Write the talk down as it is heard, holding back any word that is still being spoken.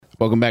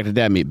Welcome back to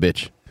Dad Meat,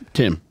 bitch.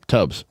 Tim,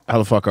 Tubbs, how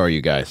the fuck are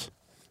you guys?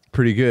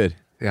 Pretty good.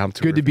 Yeah, I'm It's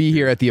good to be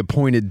here at the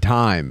appointed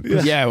time.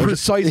 Yeah,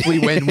 Precisely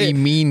when we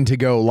mean to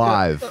go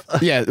live.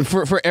 Yeah,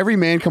 for every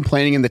man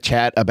complaining in the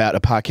chat about a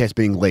podcast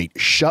being late,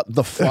 shut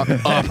the fuck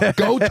up.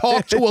 Go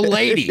talk to a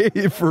lady.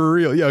 For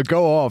real. Yeah,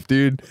 go off,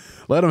 dude.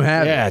 Let them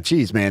have Yeah, it.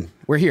 jeez, man.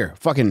 We're here.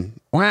 Fucking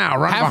Wow,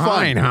 right have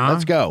behind, fun. huh?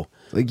 Let's go.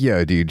 Like,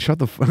 yeah, dude, shut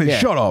the Yeah.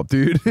 shut up,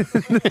 dude.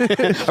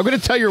 I'm going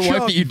to tell your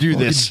wife that you do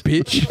Fucking this.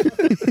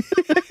 bitch.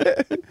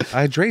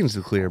 I had drains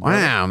to clear, bro.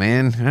 Wow,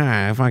 man.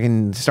 I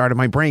fucking started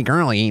my break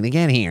early to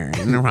get here.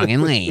 And I'm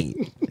fucking late.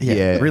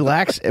 Yeah.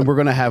 Relax, and we're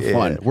going to have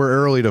fun. We're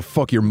early to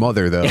fuck your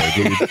mother, though,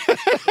 dude.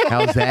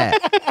 How's that?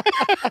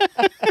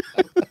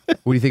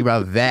 What do you think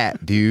about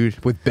that,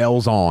 dude? With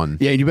bells on.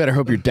 Yeah, and you better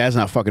hope your dad's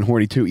not fucking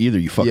horny too either,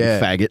 you fucking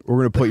faggot. We're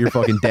going to put your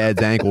fucking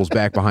dad's ankles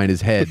back behind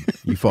his head,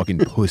 you fucking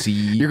pussy.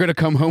 You're going to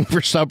come home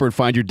for supper and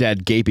find your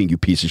dad gaping, you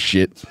piece of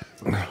shit.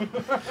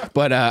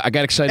 But I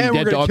got exciting and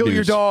dead we're gonna dog kill news.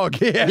 your dog.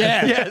 Yeah.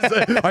 Yes.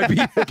 I beat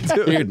it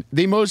too. Dude,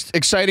 the most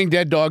exciting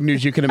dead dog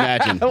news you can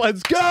imagine.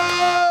 Let's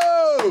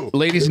go!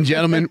 Ladies and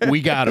gentlemen, we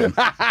got him.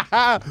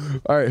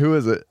 All right, who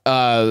is it?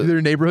 Is it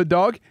a neighborhood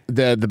dog?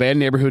 The bad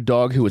neighborhood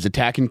dog who was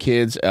attacking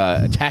kids,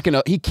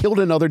 he killed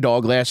another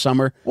dog last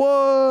summer.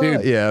 What?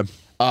 Dude. Yeah.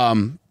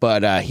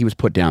 But he was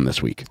put down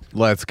this week.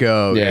 Let's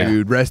go, Yeah.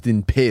 dude. Rest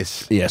in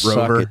piss. Yeah,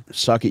 Rover.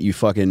 suck it, you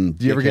fucking.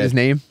 Did you ever get his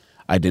name?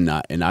 I did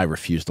not, and I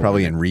refused to.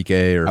 Probably learn it.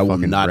 Enrique or I will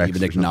fucking not Rex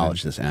even or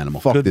acknowledge something. this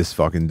animal. Fuck this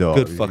fucking dog.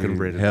 Good fucking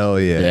riddance.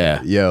 Hell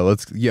yeah. Yeah.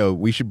 Yo,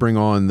 we should bring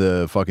on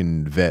the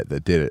fucking vet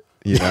that did it.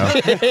 You know?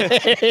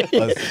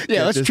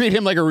 Let's treat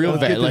him like a real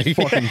vet. Get Like this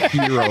fucking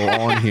hero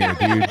on here,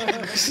 dude.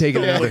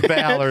 Taking another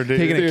Valor, dude.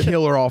 taking a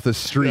killer off the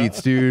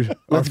streets, dude.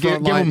 let's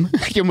give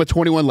him a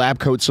 21 lab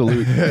coat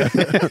salute.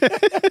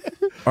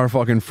 Our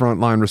fucking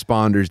frontline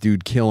responders,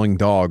 dude, killing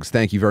dogs.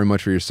 Thank you very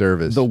much for your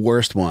service. The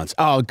worst ones.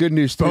 Oh, good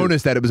news too.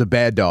 bonus that it was a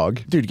bad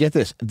dog. Dude, get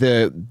this.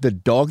 The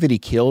dog that he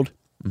killed,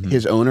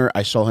 his owner,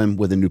 I saw him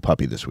with a new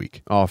puppy this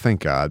week. Oh,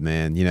 thank God,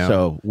 man. You know,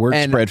 So word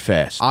And spread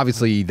fast.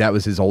 Obviously, that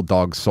was his old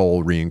dog's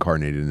soul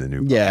reincarnated in the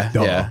new. Yeah,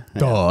 Duh. yeah.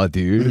 Duh,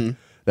 dude.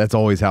 That's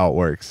always how it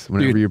works.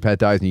 Whenever Dude. your pet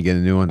dies and you get a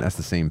new one, that's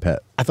the same pet.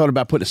 I thought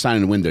about putting a sign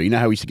in the window. You know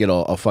how we used to get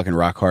all fucking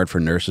rock hard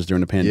for nurses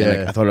during the pandemic?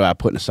 Yeah. I thought about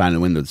putting a sign in the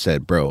window that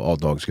said, bro, all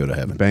dogs go to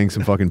heaven. Bang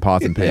some fucking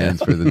pots and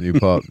pans for the new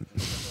pup.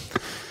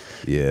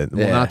 Yeah. Well,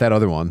 Yeah. not that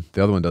other one.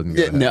 The other one doesn't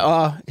go Yeah, ahead.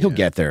 no, he'll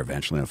get there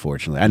eventually,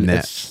 unfortunately. And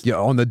it's, Yeah,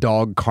 on the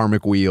dog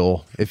karmic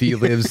wheel. If he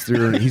lives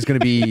through, he's gonna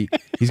be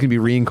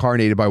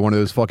reincarnated by one of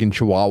those fucking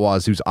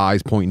chihuahuas whose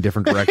eyes point in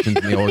different directions,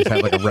 and they always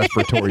have like a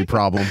respiratory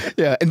problem.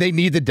 yeah, and they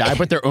need to die,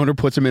 but their owner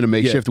puts him in a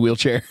makeshift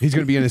wheelchair. He's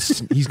gonna be in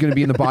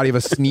the body of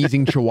a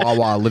sneezing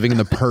chihuahua living in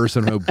the purse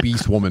of an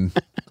obese woman,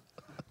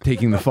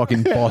 taking the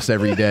fucking bus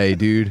every day,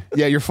 dude.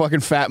 Yeah, your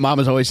fucking fat mom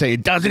is always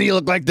saying, doesn't he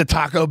look like the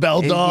Taco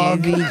Bell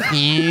dog?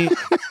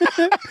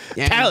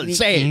 Tell it,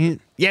 say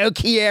it. Yo,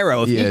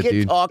 Kiero, if Yeah, he could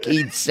dude. talk,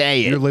 he'd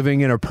say You're it. living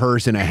in a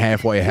purse in a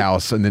halfway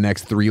house in the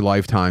next 3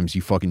 lifetimes,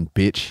 you fucking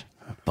bitch.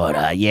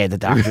 But yeah, the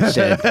doctor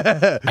said,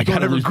 I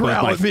gotta lose both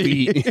growl my at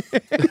me. feet.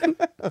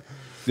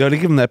 Yo, they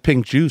give him that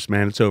pink juice,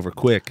 man. It's over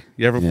quick.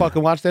 You ever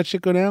fucking watch that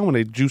shit go down when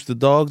they juice the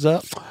dogs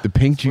up? The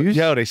pink juice?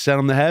 Yo, they send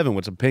them to heaven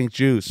with some pink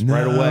juice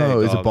right away.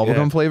 No, is it dog. bubblegum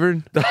Yeah.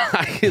 flavored?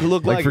 It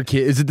looked Like like, for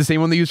kids? Is it the same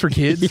one they use for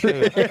kids?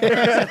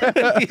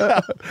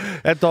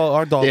 that dog.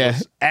 Our dog Yeah.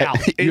 was out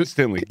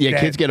instantly. Yeah, Dead.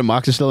 kids get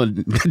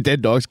amoxicillin, and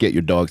dead dogs get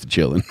your dogs to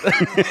chilling.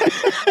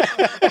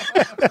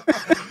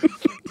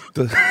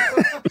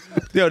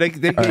 Yo, they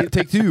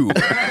Take 2.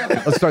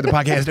 Let's start the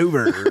podcast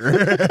over.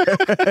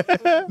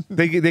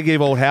 They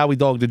gave old Howie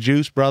dog the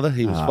juice, brother.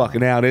 He was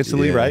fucking out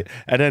instantly, yeah. right?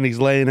 And then he's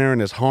laying there in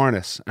his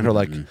harness, and they're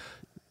like,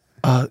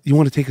 you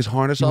want to take his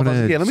harness off? I was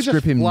wanna like, yeah, let me just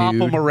strip him flop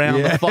nude? him around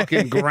Yeah. the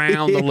fucking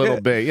ground a little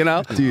bit, you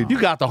know? Dude. You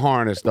got the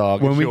harness,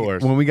 dog. It's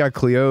yours. When we got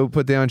Cleo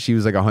put down, she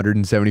was like a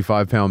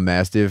 175-pound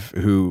Mastiff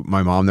who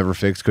my mom never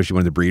fixed because she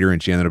wanted to breed her,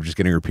 and she ended up just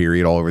getting her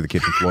period all over the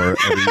kitchen floor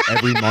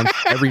every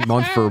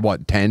month for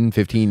what, 10,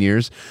 15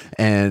 years.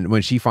 And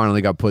when she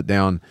finally got put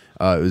down,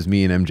 it was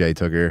me and MJ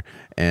took her,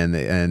 and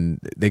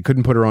they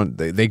couldn't put her on.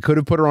 They could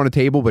have put her on a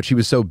table, but she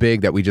was so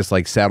big that we just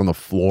like sat on the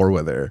floor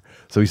with her.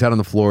 So we sat on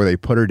the floor. They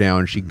put her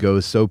down. She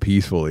goes so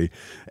peacefully,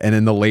 and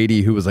then the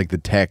lady who was like the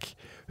tech,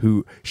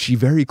 who she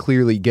very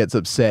clearly gets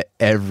upset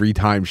every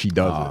time she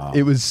does it.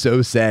 It was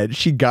so sad.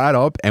 She got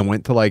up and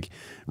went to like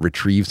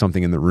retrieve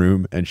something in the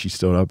room, and she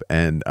stood up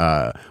and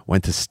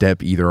went to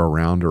step either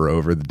around or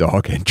over the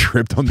dog and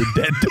tripped on the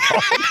dead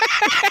dog.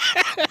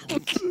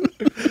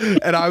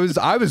 And I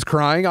was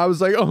crying. I was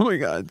like, oh my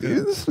God,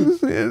 dude.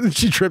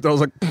 She tripped. I was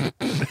like,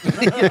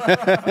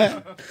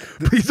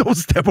 please don't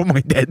step on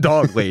my dead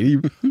dog, lady.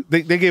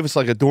 They gave us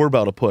like a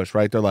doorbell to push,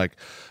 right? They're like,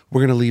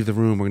 we're going to leave the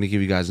room. We're going to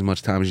give you guys as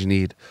much time as you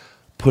need.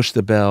 Push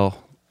the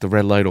bell. the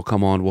red light will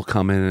come on. We'll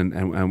come in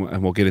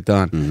and we'll get it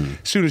done.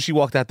 As soon as she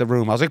walked out the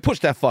room, I was like, push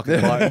that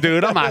fucking button,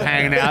 dude. I'm not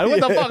hanging out.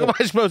 What the fuck am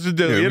I supposed to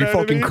do? Dude, you know we what I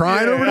fucking mean?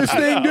 crying over this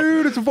thing,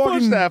 dude. It's a Push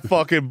fucking that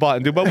fucking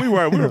button, dude. But we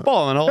were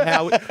balling.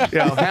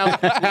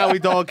 Howie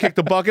dog kicked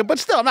the bucket, but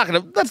still, I'm not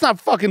gonna. Let's not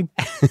fucking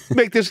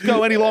make this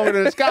go any longer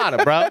than it's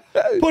gotta, bro.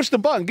 Push the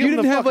button. Give You him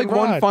didn't the have like fucking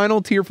one ride.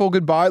 final tearful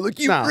goodbye. Like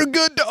you Nah. were a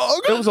good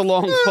dog. It was a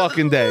long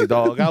fucking day,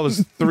 dog. I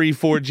was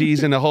 3-4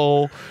 G's in the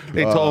hole.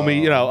 They told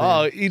me,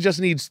 he just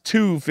needs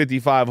 2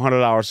 $5,500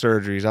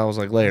 surgeries. I was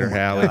like, later,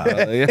 Howie.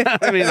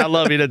 I mean, I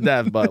love you to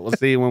death, but we'll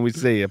see you when we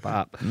see you,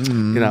 Pop.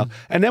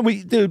 And then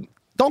dude,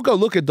 don't go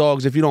look at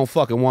dogs if you don't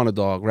fucking want a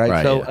dog,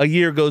 right? So a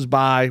year goes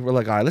by. We're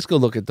like, all right, let's go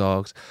look at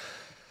dogs.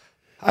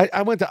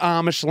 I went to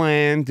Amish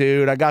land,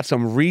 dude. I got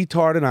some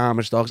retarded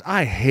Amish dogs.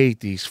 I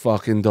hate these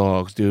fucking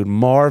dogs, dude.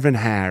 Marv and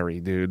Harry,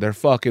 dude. They're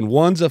fucking,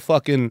 one's a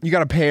fucking... You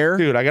got a pair?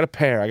 Dude, I got a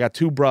pair. I got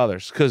 2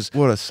 brothers. Because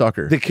What a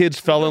sucker. the kids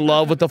fell in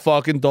love with the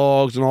fucking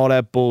dogs and all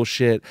that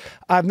bullshit.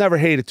 I've never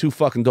hated 2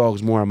 fucking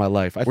dogs more in my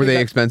life. Were they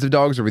expensive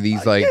dogs or were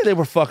these like... Yeah, they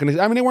were fucking...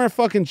 I mean, they weren't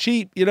fucking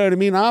cheap. You know what I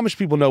mean? Amish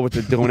people know what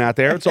they're doing out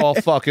there. It's all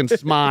fucking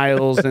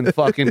smiles and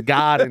fucking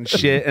God and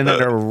shit. And then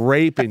they're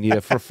raping you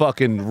for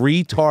fucking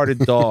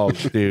retarded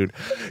dogs, dude.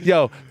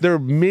 Yo, they're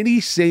mini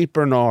St.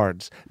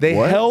 Bernards. They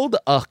held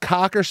a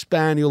Cocker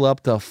Spaniel up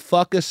to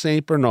fuck a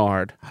St.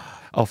 Bernard.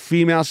 A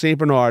female St.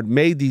 Bernard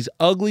made these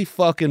ugly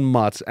fucking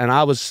mutts, and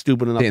I was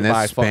stupid enough Damn, to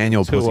buy that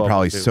spaniel fucking 2 pussy of them,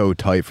 probably dude. so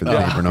tight for the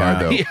St. Bernard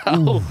though.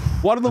 Yo,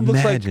 one of them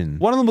Imagine.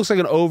 looks like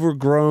an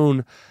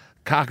overgrown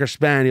Cocker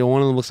Spaniel.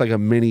 One of them looks like a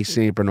mini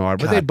St. Bernard,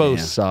 but they both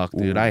damn. suck,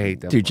 dude. I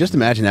hate them. Dude, just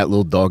imagine that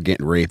little dog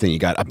getting raped and you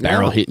got a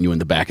barrel hitting you in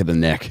the back of the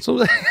neck.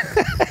 So,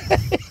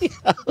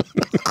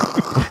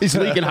 He's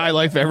leaking high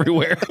life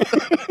everywhere.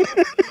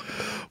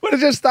 but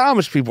it's just the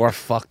Amish people are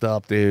fucked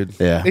up, dude.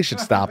 Yeah. They should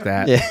stop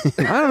that.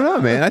 I don't know,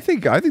 man. I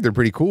think they're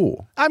pretty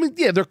cool. I mean,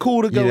 yeah, they're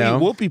cool to go You know?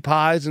 eat whoopie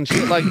pies and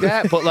shit like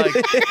that, but like,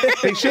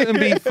 they shouldn't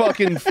be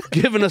fucking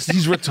giving us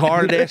these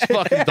retarded ass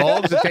fucking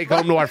dogs to take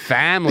home to our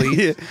family.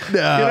 You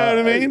know what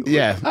I mean?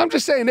 Yeah. I'm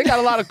just saying they got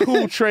a lot of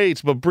cool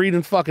traits, but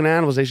breeding fucking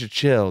animals, they should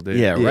chill, dude.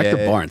 Yeah, wreck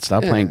the Yeah. barn.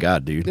 Stop playing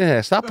God, dude.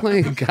 Yeah, stop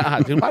playing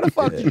God, dude. Why the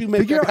fuck did you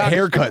make Figure that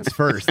out Cocker haircuts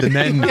first, and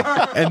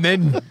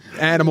then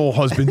animal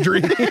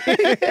husbandry.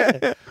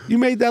 You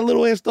made that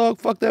little ass dog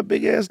fuck that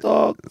big ass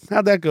dog.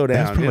 How'd that go down?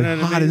 That's probably You know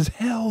what I hot mean? as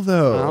hell, I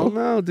though. don't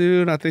know,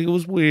 dude. I think it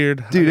was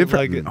weird. Dude, I it didn't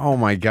like it. Oh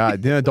my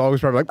god, then a dog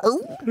was probably like,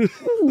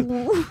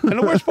 And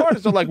the worst part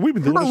is they're like, we've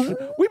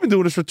been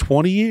doing this for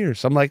 20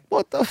 years. I'm like,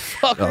 what the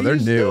fuck? oh, are they're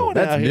you new. doing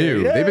That's out new.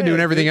 here? They've been doing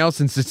Yeah, everything else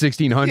since the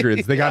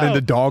 1600s. They got Yeah.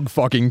 into dog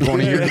fucking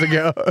 20 years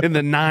ago. in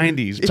the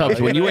 90s.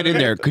 Tubbs, when you went in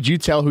there, could you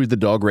tell who the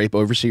dog rape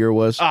overseer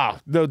was? Oh,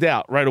 no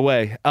doubt, right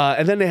away.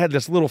 And then they had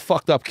this little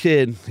fucked up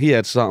kid. He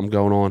had something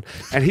going on,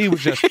 and he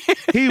was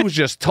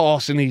just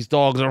tossing these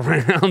dogs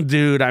around,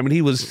 dude. I mean,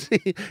 he was.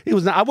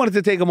 I wanted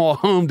to take them all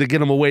home to get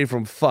them away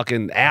from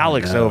fucking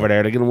Alex over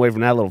there, to get them away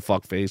from that little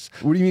fuckface.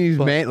 What do you mean he's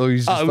man? Oh,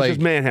 he's Oh, just it was like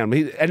just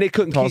manhandling. And they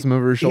couldn't toss him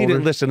over his He shoulder?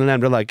 didn't listen to them.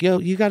 They're like, "Yo,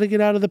 you got to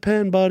get out of the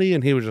pen, buddy."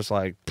 And he was just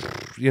like,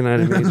 you know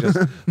what I mean, just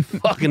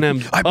fucking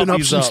them. I've been up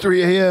puppies since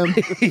 3 a.m.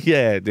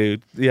 Yeah,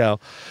 dude. Yeah,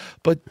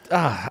 but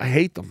I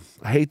hate them.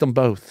 I hate them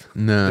both.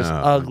 no, just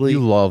ugly. You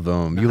love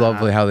them. You love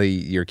how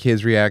your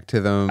kids react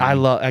to them.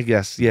 I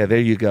guess. Yeah, there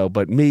you go.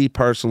 But me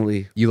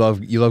personally, You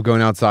love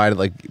going outside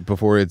like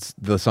before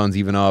the sun's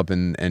even up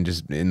and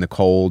just in the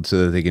cold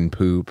so that they can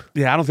poop.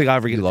 yeah, I don't think I'll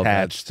ever get You love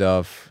that attached.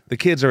 stuff. The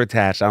kids are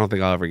attached. I don't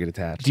think I'll ever get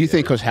attached. Do you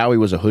think because Howie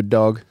was a hood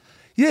dog?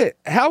 Yeah,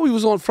 Howie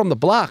was on from the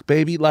block,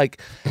 baby.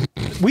 Like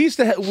we used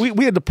to,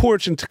 we had the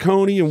porch in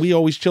Tacony, and we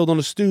always chilled on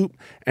the stoop.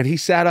 And he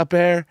sat up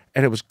there,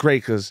 and it was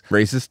great because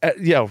Racist.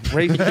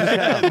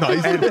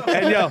 racist.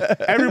 and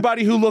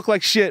everybody who looked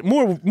like shit,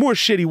 more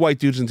shitty white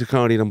dudes in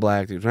Tacony than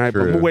black dudes, right?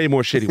 True. But way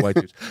more shitty white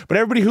dudes. But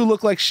everybody who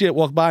looked like shit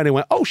walked by, and they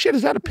went, "Oh shit,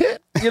 is that a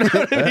pit?" You know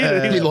what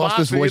I mean? He was lost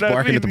his boxing, voice you know what I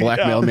barking at the mean? black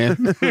Yeah.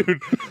 mailman.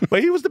 Dude.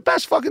 But he was the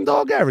best fucking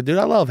dog ever, dude.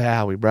 I love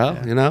Howie, bro.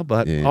 You know,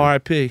 but Yeah.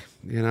 R.I.P.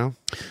 You know.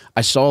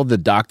 I saw the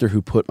doctor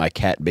who put my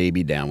cat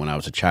baby down when I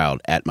was a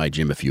child at my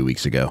gym a few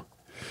weeks ago.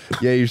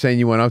 Yeah, you're saying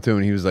you went up to him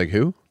and he was like,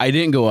 "Who?" I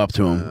didn't go up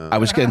to him. I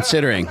was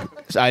considering.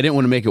 So I didn't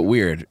want to make it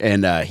weird,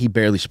 and he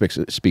barely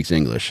speaks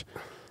English.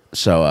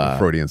 So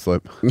Freudian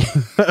slip.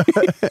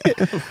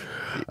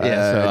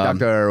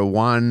 Dr.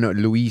 Juan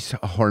Luis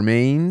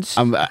Hormanes.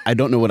 I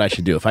don't know what I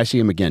should do. If I see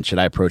him again, should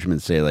I approach him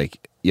and say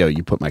like, "Yo,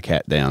 you put my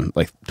cat down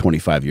like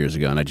 25 years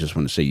ago, and I just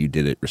want to say you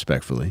did it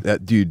respectfully."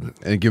 That dude,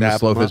 and give him a Dap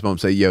slow him fist up. bump.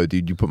 Say, "Yo,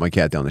 dude, you put my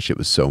cat down. The shit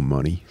was so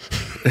money."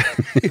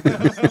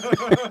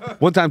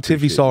 One time,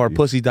 Tiffy saw her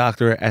pussy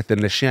doctor at the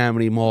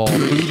Neshaminy Mall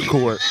food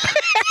court.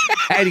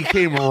 And he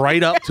came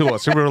right up to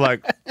us, and we were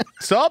like,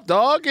 "What's up,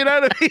 dog?" You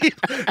know what I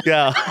mean?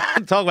 Yeah,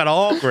 talk about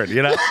awkward.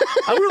 You know,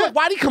 and we were like,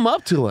 "Why'd he come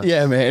up to us?"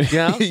 Yeah, man.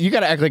 Yeah. You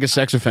got to act like a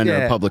sex offender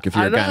in Yeah. public if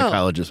you're I a know.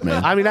 gynecologist,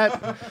 man. I mean,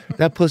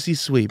 that pussy's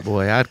sweet,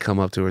 boy. I'd come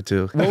up to her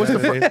too. What was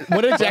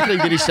What exactly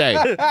did he say?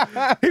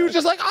 He was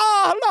just like,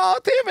 "Oh, hello,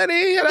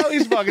 Tiffany." You know,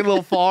 he's fucking a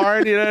little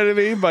foreign. You know what I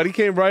mean? But he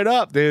came right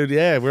up, dude.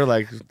 Yeah, we were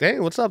like,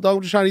 "Dang, what's up, dog?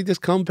 I'm just trying to eat this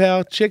Kung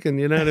Pao chicken."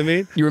 You know what I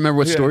mean? You remember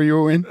what store you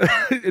were in?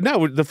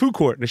 No, the food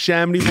court in the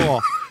Chamonix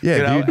Mall. Yeah,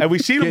 you know? dude. And we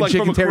see him Getting like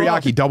chicken from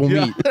across. teriyaki, double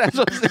meat. That's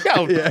what,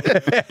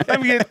 let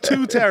me get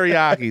 2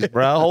 teriyakis,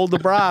 bro. Hold the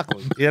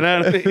broccoli. You know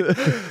what I mean?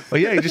 But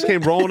yeah, he just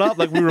came rolling up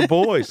like we were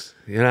boys.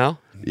 You know?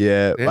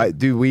 Yeah, Yeah.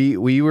 dude.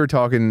 We were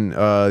talking the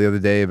other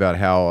day about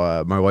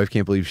how my wife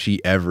can't believe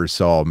she ever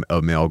saw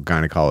a male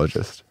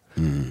gynecologist.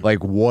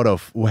 Like, what a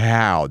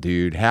wow,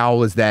 dude. How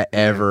was that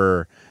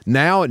ever?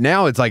 Now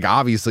it's like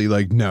obviously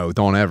like no,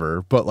 don't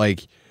ever. But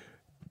like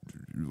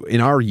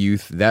in our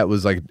youth, that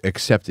was like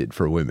accepted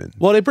for women.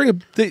 Well, they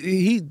bring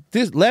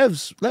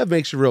Lev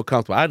makes you real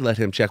comfortable. I'd let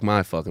him check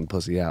my fucking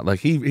pussy out. Like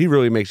he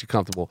really makes you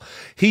comfortable.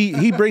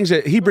 He brings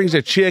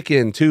a chick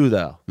in too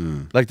though.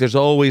 Like there's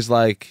always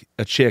like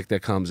a chick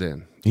that comes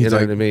in. You He's know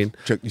like, what I mean?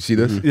 Chuck, you see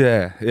this?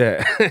 Yeah.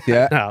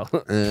 Yeah. No.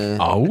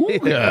 Oh,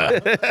 yeah.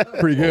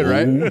 Pretty good,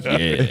 right?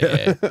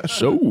 Yeah.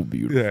 So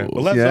beautiful. Yeah.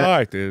 Well, that's Yeah. all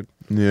right, dude.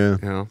 Yeah.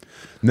 You know?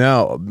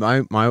 No,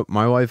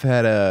 my wife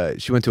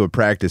had she went to a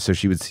practice, so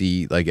she would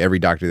see like every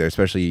doctor there,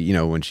 especially, you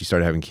know, when she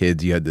started having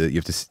kids, you have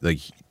to like,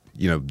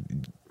 you know,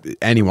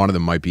 any one of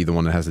them might be the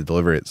one that has to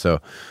deliver it. So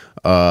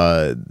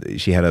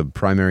she had a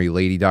primary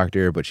lady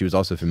doctor, but she was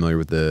also familiar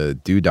with the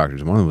dude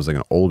doctors. One of them was like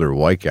an older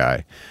white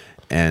guy.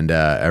 And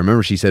I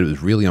remember she said it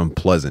was really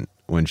unpleasant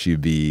when she'd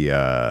be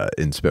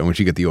when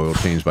she get the oil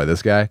changed by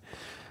this guy.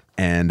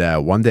 And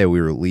one day we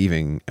were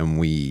leaving,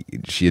 and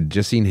she had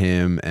just seen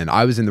him, and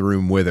I was in the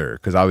room with her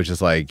because I was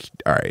just like,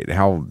 all right,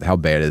 how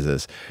bad is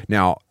this?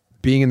 Now,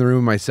 being in the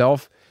room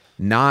myself,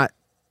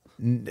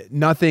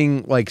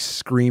 nothing like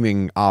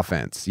screaming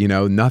offense, you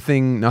know,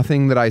 nothing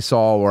that I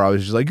saw where I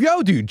was just like,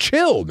 yo, dude,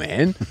 chill,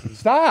 man,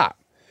 stop,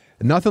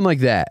 nothing like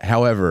that.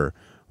 However,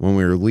 when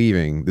we were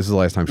leaving, this is the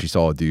last time she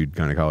saw a dude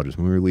gynecologist.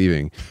 When we were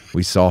leaving,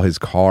 we saw his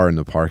car in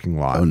the parking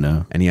lot. Oh,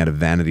 no. And he had a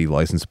vanity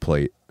license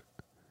plate.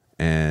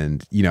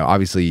 And, you know,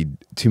 obviously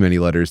too many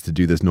letters to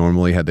do this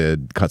normally, had to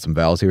cut some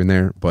vowels here and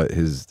there, but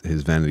his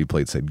vanity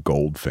plate said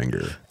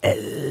Goldfinger.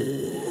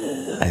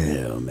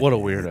 What a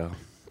weirdo.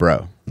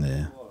 Bro.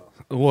 Yeah.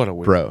 What a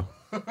weirdo. Bro.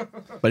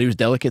 But he was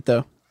delicate,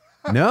 though.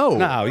 No.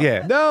 No,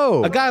 yeah.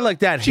 No. A guy like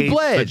that She hates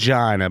bled.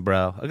 vagina,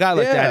 bro. A guy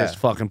like Yeah. that is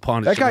fucking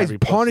punishing. That guy's every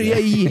punted.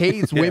 pussy. Yeah, he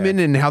hates women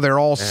and how they're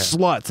all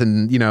sluts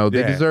and, you know,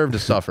 they Yeah. deserve to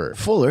suffer.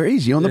 Fuller,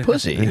 easy on the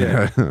pussy.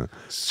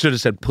 Should have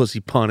said "pussy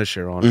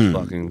punisher" on his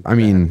fucking. I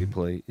mean- vanity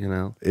plate, you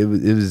know. It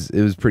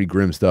was pretty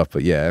grim stuff.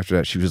 But yeah, after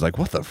that, she was like,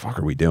 what the fuck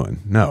are we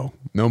doing? No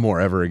more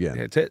ever again.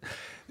 It's it.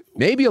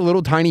 Maybe a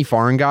little tiny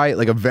foreign guy,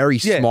 like a very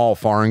Yeah. small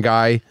foreign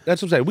guy,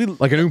 That's what I'm saying. We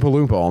like an Oompa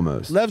Loompa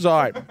almost. Lev's all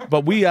right,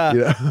 but we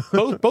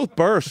both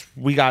births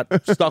we got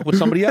stuck with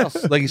somebody else.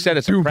 Like you said,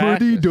 it's a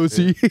practice.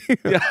 You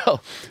know,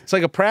 it's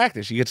like a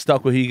practice. You get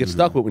stuck with who you get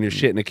stuck with when you're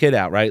shitting a kid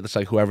out, right? It's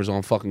like whoever's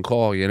on fucking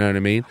call. You know what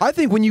I mean? I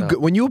think when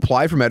you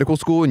apply for medical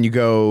school and you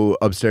go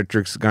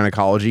obstetrics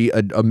gynecology,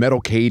 a metal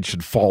cage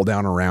should fall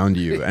down around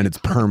you and it's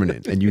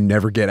permanent and you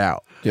never get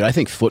out. Dude, I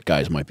think foot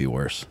guys might be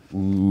worse.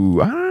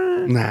 Ooh,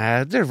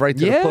 Nah, they're right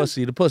to Yeah. the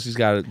pussy. The pussy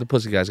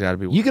guy's got to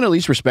be. You can at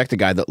least respect a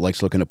guy that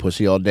likes looking at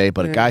pussy all day,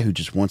 but a guy who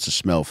just wants to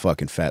smell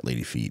fucking fat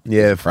lady feet.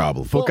 yeah,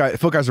 problem. Foot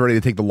guys are ready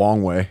to take the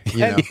long way. You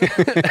know?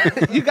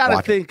 You got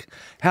to think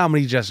how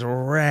many just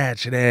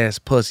ratchet ass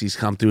pussies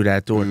come through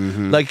that door.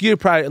 Like you're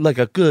probably like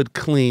a good,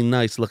 clean,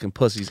 nice looking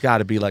pussy's got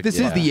to be like This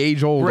is the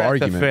age old breath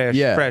of argument.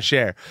 fresh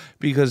air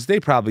because they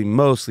probably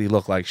mostly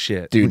look like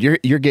shit. Dude,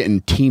 you're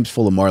getting teams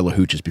full of Marla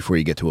hooches before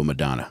you get to a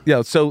Madonna.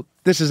 Yo, so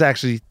this is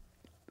actually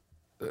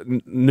a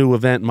new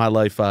event in my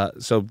life.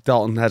 So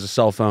Dalton has a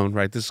cell phone,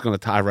 right? This is going to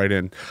tie right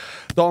in.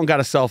 Dalton got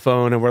a cell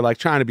phone, and we're like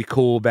trying to be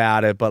cool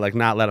about it, but like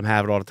not let him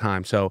have it all the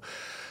time. So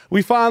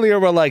we finally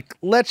were like,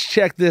 let's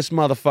check this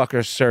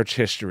motherfucker's search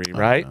history,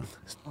 right?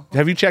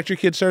 Have you checked your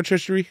kid's search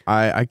history?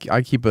 I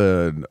keep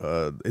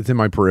it's in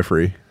my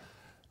periphery.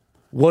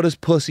 What does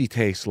pussy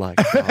taste like?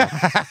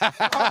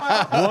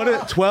 What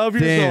is 12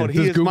 years Damn, old? He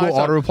does is my Google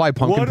son. auto-reply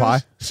pumpkin What is-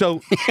 pie?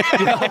 So,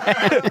 you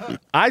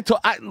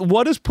know,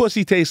 what does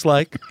pussy taste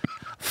like?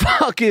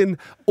 Fucking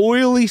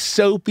oily,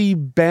 soapy,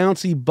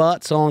 bouncy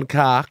butts on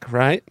cock,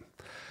 right?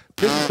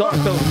 This is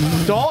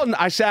so Dalton,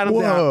 I sat him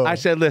Whoa. down. I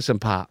said, listen,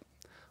 Pop.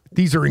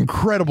 These are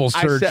incredible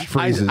search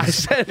phrases.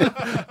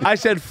 I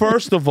said,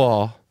 first of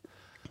all,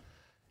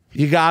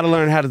 You got to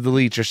learn how to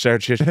delete your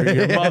search history.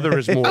 Your mother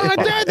is mortified.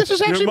 Dad, this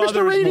is actually Your Mr.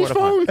 mother is Rainey's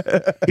phone.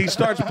 mortified. He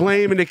starts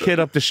blaming the kid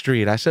up the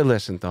street. I said,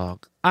 listen,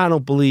 dog, I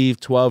don't believe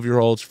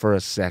 12-year-olds for a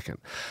second.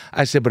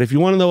 I said, but if you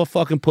want to know what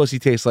fucking pussy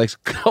tastes like,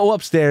 go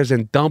upstairs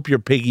and dump your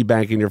piggy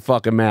bank in your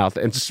fucking mouth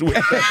and switch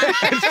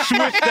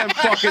them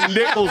fucking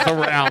nickels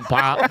around,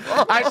 Pop.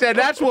 I said,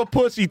 that's what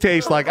pussy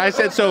tastes like. I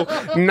said, so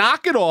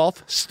knock it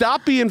off,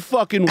 stop being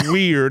fucking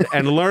weird,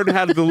 and learn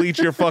how to delete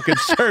your fucking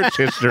search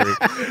history.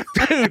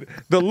 Dude,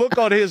 the look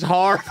on his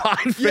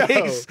horrified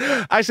face.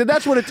 I said,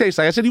 that's what it tastes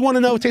like. I said, you want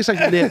to know it tastes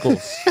like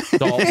nickels,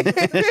 Dalton.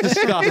 It's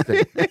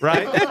disgusting,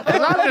 right?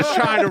 'Cause I'm just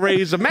trying to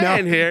raise a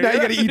man here. Now you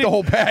got to eat the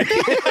whole pack.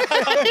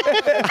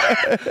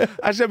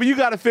 I said, but you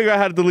got to figure out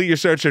how to delete your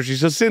search history.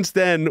 So since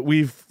then,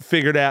 we've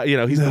figured out, you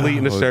know, he's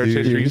deleting the search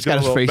dude. history. He's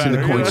got his face in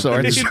the coin store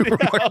at the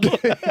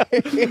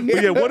supermarket.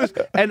 Yeah, what is?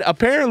 And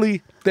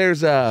apparently,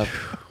 there's a.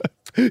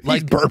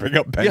 Like burping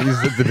up pennies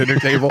at the dinner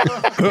table.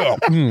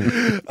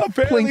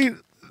 Apparently,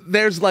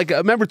 there's like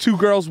remember 2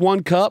 girls,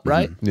 1 cup,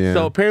 right? Yeah.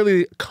 So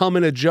apparently, come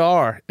in a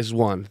jar is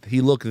one.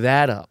 He looked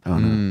that up.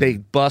 They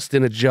bust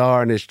in a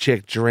jar and this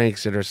chick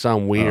drinks it or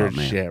some weird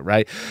shit,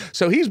 right?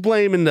 So he's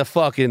blaming the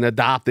fucking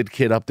adopted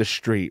kid up the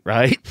street,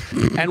 right?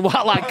 And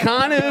while I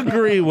kind of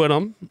agree with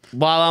him,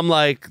 while I'm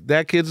like,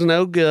 that kid's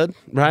no good,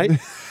 right?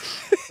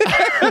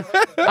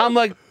 I'm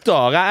like,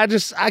 dog, I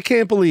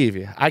can't believe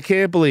you. I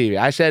can't believe you.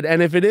 I said,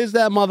 and if it is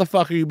that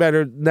motherfucker, you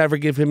better never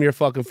give him your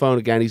fucking phone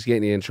again. He's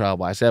getting you in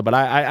trouble. I said, but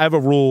I have a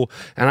rule,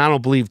 and I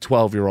don't believe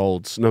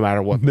 12-year-olds, no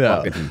matter what.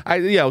 No.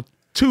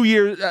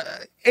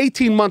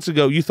 18 months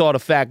ago, you thought a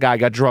fat guy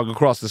got drug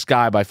across the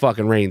sky by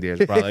fucking reindeers,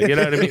 brother. You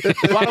know what I mean?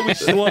 Why don't we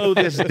slow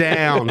this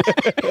down?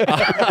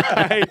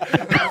 Right?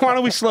 Why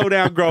don't we slow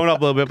down growing up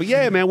a little bit? But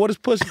yeah, man, what does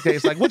pussy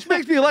taste like? Which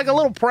makes me like a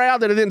little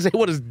proud that it didn't say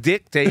what does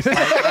dick taste like.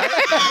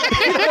 Right?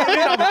 You know what I mean?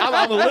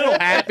 I'm a little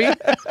happy,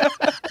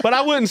 but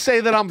I wouldn't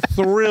say that I'm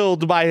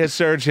thrilled by his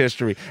search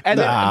history. And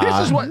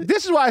then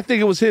this is why I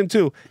think it was him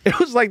too. It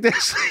was like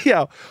this,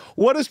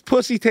 what does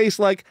pussy taste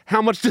like?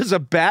 How much does a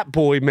bat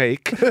boy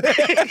make? You know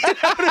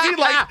what I mean?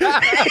 Like,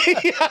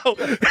 it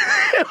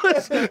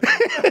was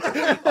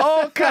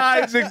all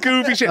kinds of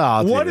goofy shit.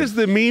 Oh, what dude. is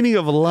the meaning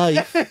of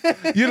life?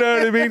 You know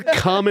what I mean?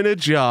 Come in a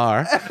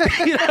jar.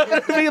 You know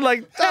what I mean?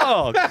 Like,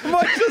 dog. How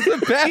much does a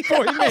bad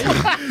boy make?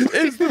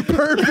 Is the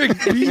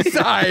perfect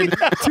B-side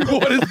to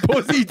what his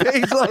pussy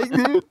tastes like,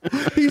 dude.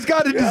 He's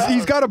got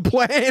a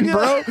plan,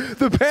 bro.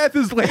 The path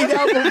is laid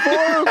out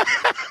before him.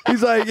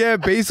 He's like, yeah,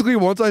 basically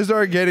once I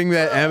start getting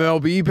that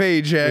MLB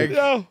paycheck,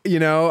 you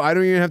know, I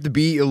don't even have to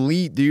be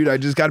elite, dude. I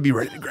just got to be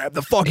ready to grab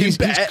the fucking He's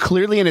bat.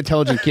 clearly an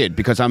intelligent kid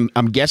because I'm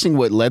guessing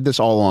what led this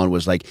all on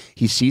was like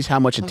he sees how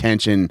much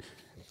attention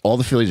all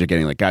the Phillies are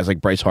getting, like guys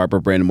like Bryce Harper,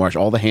 Brandon Marsh,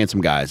 all the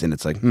handsome guys, and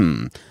it's like,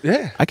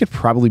 Yeah. I could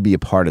probably be a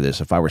part of this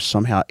if I were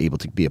somehow able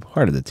to be a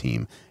part of the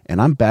team,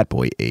 and I'm bat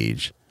boy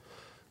age.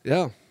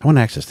 Yeah. I want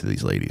access to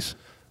these ladies.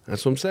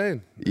 That's what I'm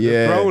saying. Yeah.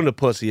 They're throwing the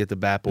pussy at the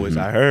bat boys,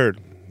 I heard.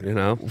 You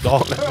know,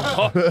 Dalton,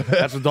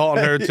 that's what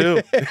Dalton heard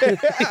too.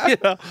 You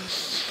know?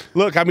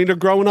 Look, I mean, they're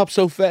growing up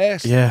so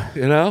fast. Yeah.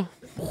 You know,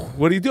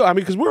 what do you do? I mean,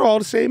 because we're all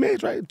the same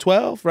age, right?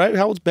 12, right?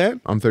 How old's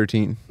Ben? I'm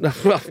 13. Ben's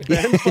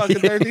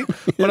fucking 13.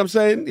 What I'm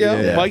saying,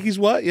 Yeah. Mikey's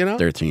what? You know,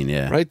 13,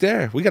 yeah. right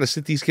there. We got to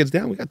sit these kids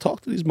down. We got to talk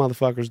to these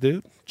motherfuckers,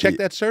 dude. Check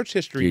that search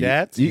history, Dude,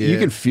 Dad. you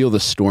can feel the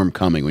storm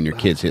coming when your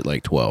kids hit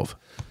like 12.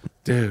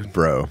 Dude.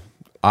 Bro.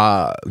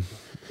 Yeah,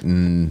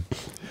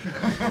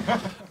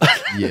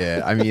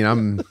 I mean,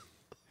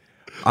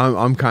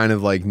 I'm kind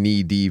of like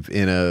knee deep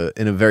in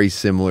a very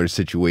similar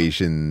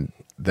situation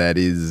that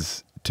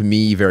is to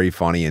me very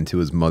funny and to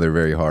his mother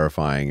very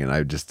horrifying, and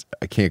I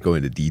can't go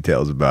into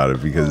details about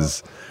it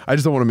because I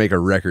just don't want to make a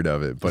record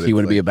of it. But He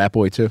want to be a bat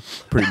boy too?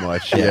 pretty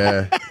much,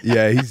 yeah.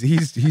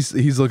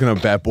 He's looking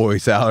up bat boy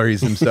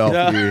salaries himself.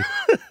 Yeah. Dude.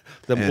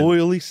 The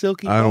oily,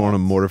 silky. I don't want to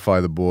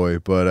mortify the boy,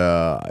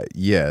 but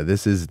yeah,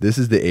 this is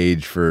the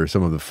age for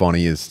some of the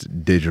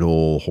funniest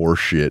digital horse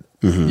shit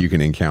you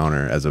can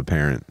encounter as a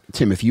parent.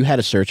 Tim, if you had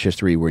a search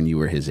history when you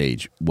were his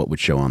age, what would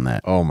show on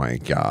that? Oh my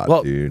god,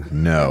 Well- dude,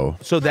 no,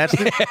 So that is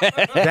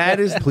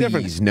the difference.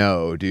 please,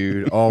 no,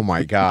 dude. Oh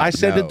my god, I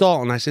said no. to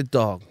Dalton, I said,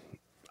 dog,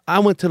 I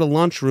went to the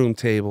lunchroom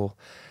table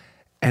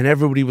and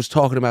everybody was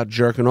talking about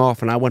jerking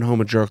off, and I went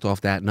home and jerked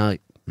off that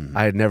night.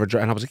 I had never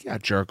jerked, and I was like, yeah, I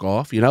jerk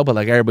off, you know, but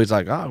like everybody's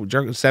like, oh,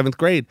 jerk in 7th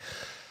grade.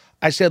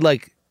 I said,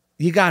 like,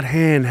 you got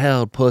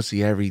handheld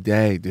pussy every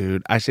day,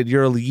 dude. I said,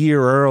 you're a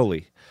year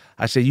early.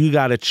 I said, you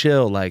got to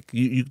chill. Like,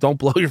 you don't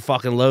blow your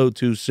fucking load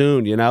too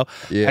soon, you know?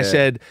 Yeah. I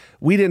said,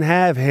 we didn't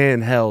have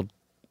handheld,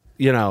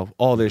 you know,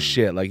 all this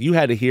shit. Like, you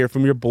had to hear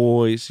from your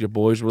boys. Your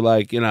boys were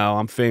like, you know,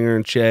 I'm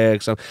fingering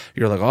chicks.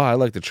 You're like, oh, I'd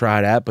like to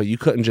try that. But you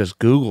couldn't just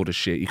Google the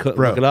shit. You couldn't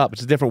look it up.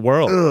 It's a different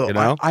world, you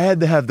know? I had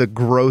to have the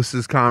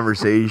grossest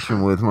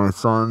conversation with my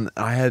son.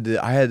 I had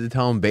to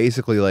tell him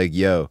basically like,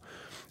 yo,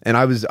 and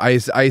I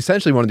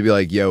essentially wanted to be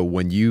like, yo,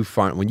 when you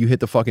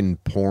hit the fucking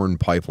porn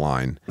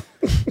pipeline,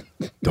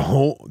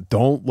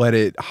 don't let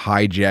it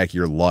hijack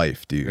your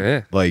life, dude.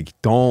 Yeah. Like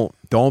don't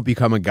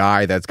become a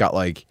guy that's got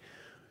like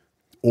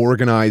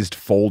organized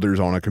folders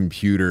on a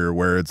computer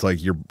where it's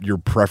like your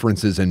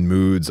preferences and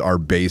moods are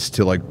based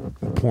to like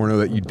porno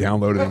that you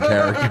downloaded and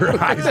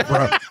characterized,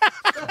 bro.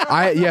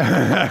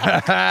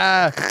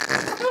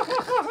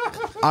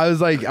 I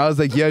was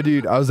like, yeah,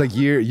 dude. I was like,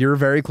 you're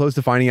very close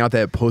to finding out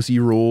that pussy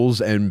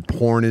rules and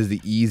porn is the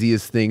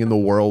easiest thing in the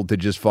world to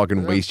just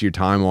fucking waste your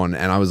time on.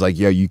 And I was like,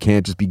 yeah, you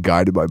can't just be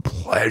guided by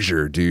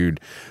pleasure, dude.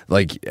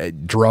 Like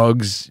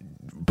drugs,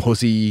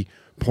 pussy,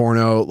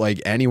 porno,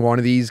 like any one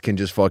of these can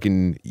just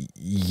fucking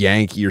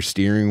yank your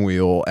steering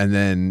wheel, and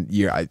then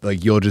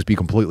you'll just be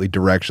completely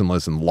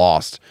directionless and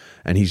lost.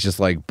 And he's just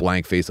like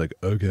blank face, like,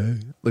 okay,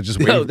 like just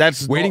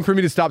waiting for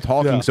me to stop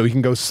talking so he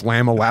can go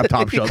slam a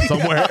laptop shut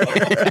somewhere.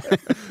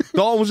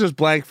 Dalton was just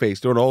blank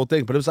faced during the whole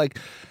thing, but it was like,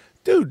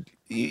 dude,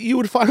 you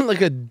would find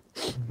like a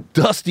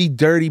dusty,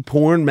 dirty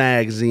porn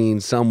magazine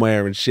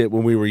somewhere and shit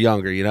when we were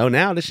younger, you know?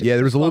 Now this shit,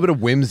 there was a little bit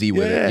of whimsy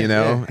with it, you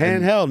know? Yeah.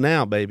 Handheld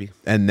now, baby.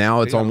 And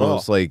now it's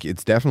almost like,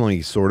 it's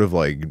definitely sort of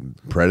like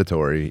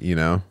predatory, you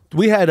know?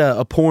 We had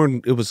a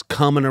porn, it was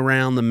Coming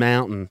Around the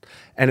Mountain,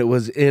 and it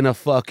was in a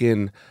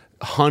fucking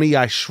Honey,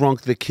 I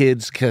Shrunk the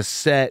Kids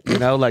cassette, you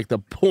know, like the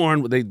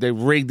porn, they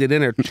rigged it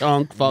in her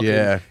chunk, fucking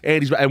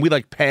 80s, and we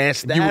like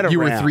passed that around. You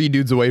were 3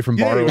 dudes away from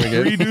borrowing it.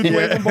 3 dudes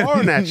away from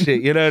borrowing that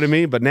shit, you know what I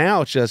mean? But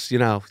now it's just, you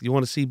know, you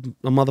want to see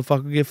a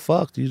motherfucker get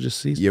fucked, you just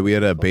see. Yeah, we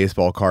had a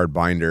baseball card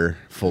binder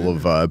full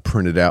of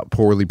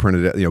poorly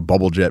printed out, you know,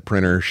 bubble jet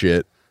printer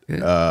shit.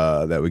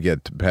 That would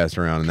get passed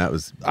around, and that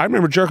was. I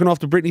remember jerking off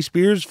to Britney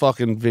Spears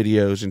fucking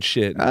videos and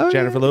shit, and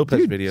Jennifer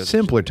Lopez videos.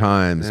 Simpler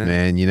times,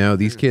 man. You know,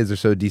 these kids are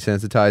so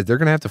desensitized. They're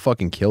gonna have to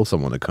fucking kill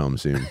someone to come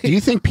soon. Do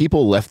you think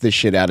people left this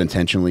shit out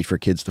intentionally for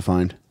kids to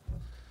find?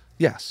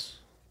 Yes.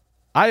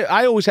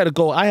 I always had a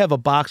goal. I have a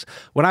box.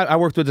 When I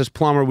worked with this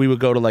plumber, we would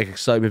go to like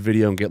Excitement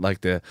Video and get like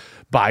the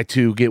buy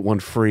 2, get 1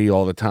 free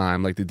all the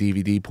time, like the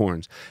DVD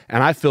porns.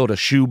 And I filled a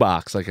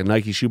shoebox, like a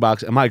Nike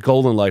shoebox. And my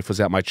goal in life was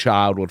that my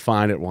child would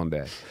find it one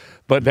day.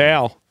 But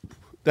now,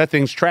 that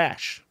thing's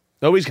trash.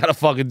 Nobody's got a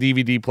fucking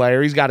DVD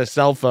player. He's got a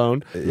cell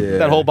phone. Yeah.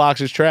 That whole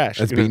box is trash.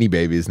 That's Beanie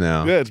Babies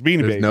now. Yeah, it's Beanie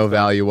Babies. There's no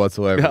value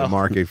whatsoever. The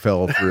market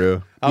fell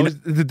through. I was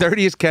the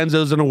dirtiest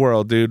Kenzos in the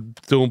world, dude.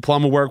 Doing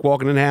plumber work,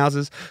 walking in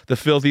houses. The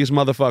filthiest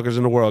motherfuckers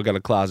in the world got a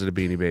closet of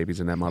Beanie Babies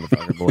in that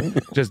motherfucker,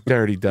 boy. Just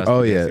dirty, dusty.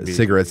 Oh, yeah.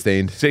 Cigarette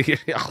stained.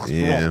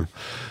 Yeah.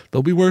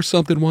 They'll be worth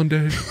something one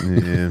day.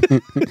 Yeah.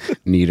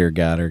 Neater,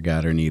 got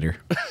her, neater.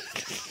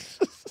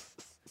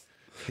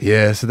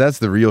 Yeah, so that's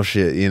the real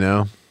shit, you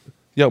know?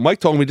 Yo, Mike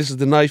told me this is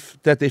the knife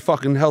that they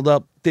fucking held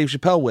up Dave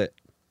Chappelle with.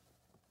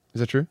 Is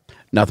that true?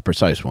 Not the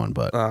precise one,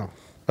 but Oh,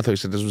 I thought you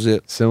said this was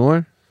it.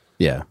 Similar?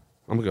 yeah.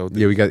 I'm gonna go with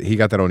Yeah, he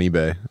got that on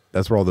eBay.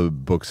 That's where all the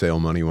book sale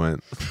money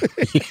went.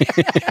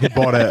 He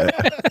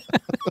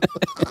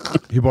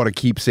bought a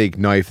keepsake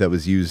knife that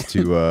was used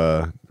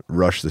to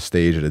rush the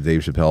stage at a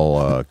Dave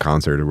Chappelle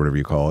concert or whatever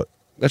you call it.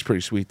 That's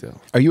pretty sweet though.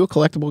 Are you a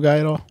collectible guy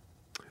at all?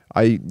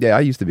 I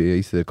used to be. I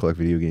used to collect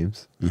video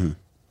games.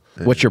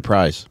 Mm-hmm. What's your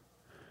prize?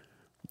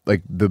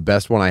 Like the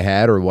best one I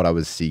had or what I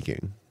was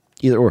seeking?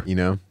 Either or. You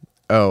know?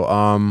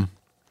 Oh,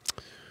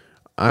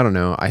 I don't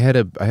know. I had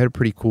a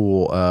pretty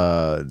cool.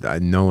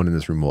 No one in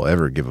this room will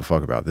ever give a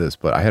fuck about this,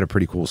 but I had a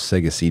pretty cool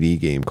Sega CD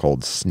game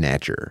called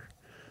Snatcher,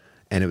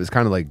 and it was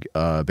kind of like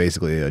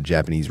basically a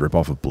Japanese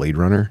ripoff of Blade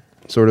Runner,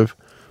 sort of.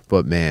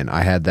 But man,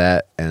 I had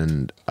that,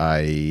 and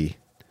I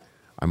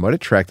might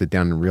have tracked it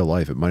down in real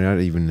life. It might not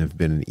even have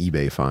been an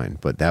eBay find,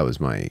 but that was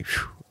my.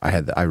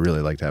 I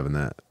really liked having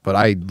that, but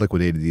I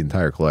liquidated the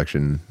entire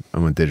collection. I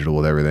went digital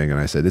with everything, and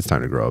I said it's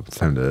time to grow up. It's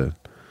time to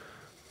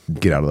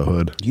get out of the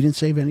hood. You didn't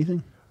save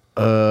anything?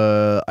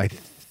 I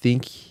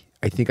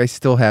think I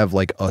still have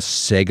like a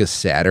Sega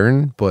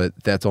Saturn, but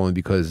that's only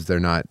because they're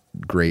not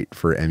great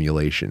for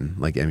emulation.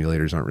 Like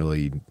emulators aren't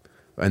really,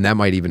 and that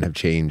might even have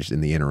changed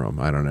in the interim.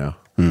 I don't know.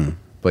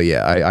 But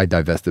yeah, I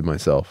divested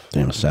myself.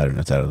 Damn, Saturn,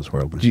 that's out of this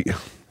world.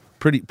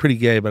 Pretty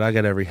gay, but I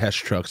got every Hess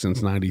truck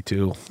since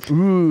 '92.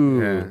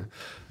 Ooh.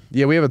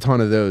 Yeah, we have a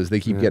ton of those.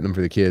 They keep getting them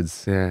for the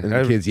kids. Yeah. And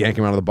the kids yank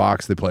them out of the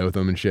box. They play with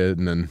them and shit.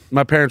 And then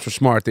My parents were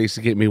smart. They used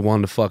to get me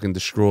one to fucking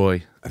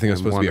destroy. I think it was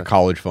supposed to be a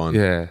college fund.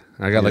 Yeah.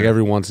 I got like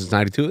every one since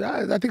 '92.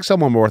 I think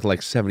some of them were worth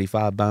like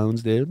 75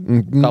 bones, dude.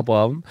 A couple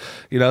of them.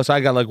 You know, so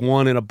I got like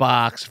one in a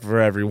box for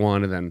every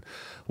one, and then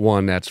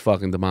one that's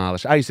fucking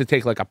demolished. I used to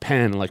take like a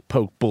pen and like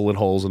poke bullet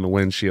holes in the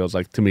windshields.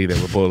 Like to me, they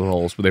were bullet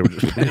holes, but they were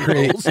just bullet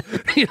holes.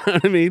 You know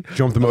what I mean?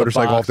 Jump the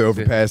motorcycle off the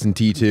overpass in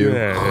T2.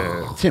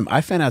 Yeah. Tim,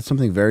 I found out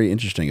something very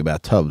interesting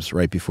about Tubbs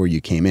right before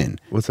you came in.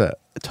 What's that?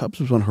 Tubbs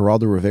was on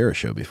Geraldo Rivera's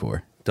show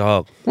before.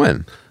 Dog.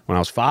 When? When I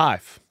was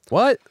 5.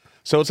 What?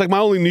 So it's like my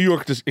only New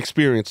York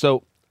experience.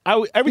 So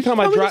every time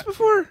I drive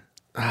before?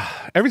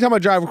 Every time I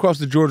drive across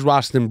the George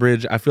Washington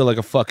Bridge, I feel like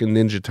a fucking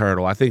Ninja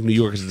Turtle. I think New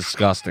York is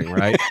disgusting,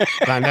 right?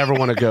 And I never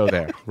want to go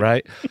there,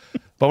 right?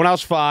 But when I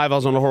was 5, I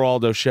was on the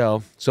Geraldo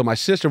show. So my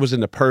sister was in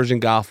the Persian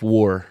Gulf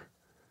War,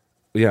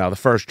 you know, the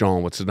first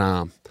John with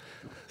Saddam.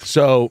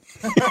 So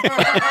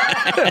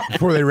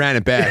before they ran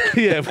it back.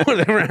 Yeah, before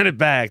they ran it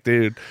back,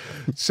 dude.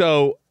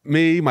 So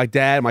me, my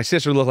dad, my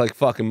sister looked like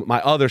fucking.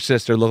 My other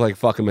sister looked like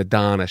fucking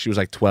Madonna. She was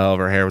like 12.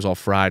 Her hair was all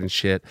fried and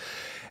shit.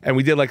 And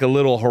we did like a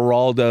little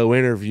Geraldo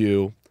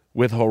interview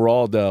with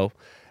Geraldo.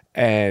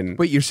 And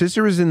Wait, your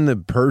sister was in the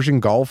Persian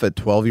Gulf at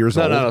 12 years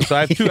old? no. So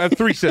I have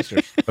three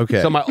sisters.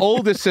 Okay. So my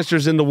oldest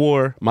sister's in the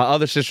war. My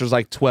other sister's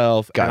like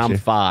 12, and Gotcha. I'm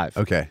 5.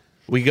 Okay.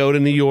 We go to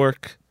New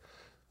York.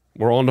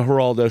 We're on the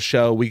Geraldo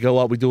show. We go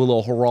up. We do a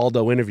little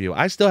Geraldo interview.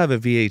 I still have a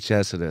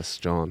VHS of this,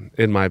 John,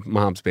 in my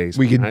mom's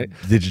basement. We can right?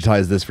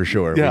 digitize this for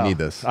sure. Yeah, We need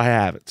this. I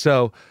have it.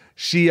 So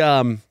we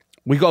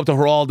go up to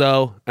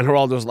Geraldo, and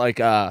Geraldo's like,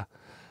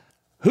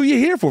 who you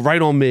here for?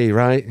 Right on me,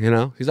 right? You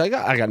know? He's like,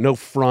 I got no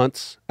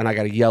fronts, and I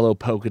got a yellow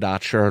polka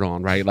dot shirt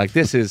on, right? Like,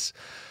 this is,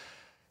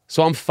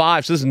 so I'm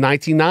 5, so this is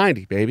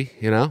 1990, baby,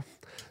 you know?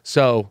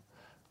 So,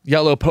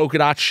 yellow polka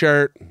dot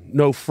shirt,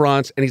 no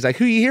fronts, and he's like,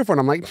 who you here for?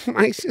 And I'm like,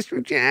 my sister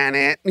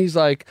Janet. And he's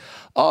like,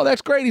 oh,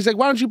 that's great. He's like,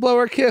 why don't you blow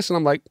her a kiss? And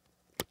I'm like,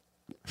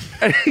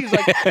 and he's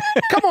like,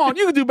 come on,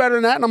 you can do better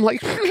than that. And I'm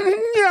like,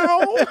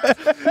 no.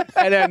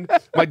 And then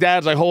my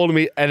dad's like holding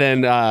me, and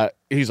then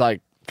he's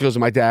like, goes to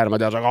my dad, and my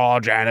dad's like, oh,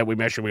 Janet, we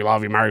miss you, we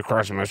love you, Merry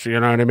Christmas, you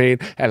know what I mean?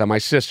 And then my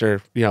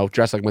sister, you know,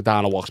 dressed like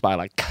Madonna, walks by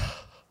like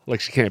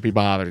she can't be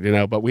bothered, you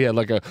know? But we had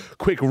like a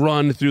quick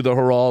run through the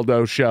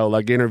Geraldo show,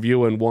 like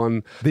interviewing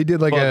one. They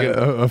did like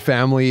a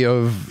family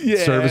of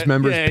service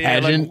members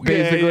pageant, like,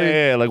 basically.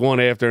 Yeah, like one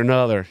after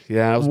another.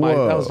 Yeah, it was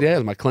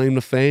my claim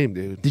to fame,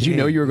 dude. Did you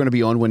know you were going to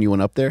be on when you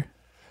went up there?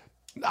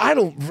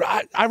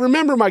 I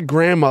remember my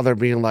grandmother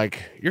being like,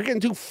 you're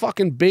getting too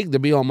fucking big to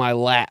be on my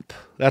lap.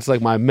 That's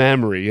like my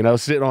memory, you know,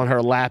 sitting on her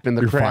lap in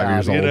the crowd. 5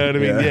 years you old. know what I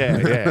mean?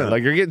 Yeah.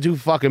 Like, you're getting too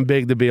fuking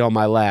big to be on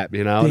my lap,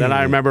 you know? And then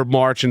I remember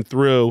marching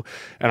through,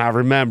 and I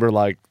remember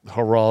like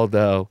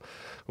Geraldo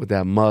with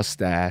that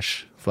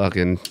mustache.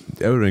 Fucking,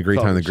 That would have been a great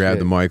time to grab shit.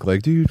 the mic,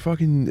 like, dude,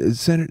 fucking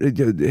Senator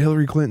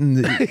Hillary Clinton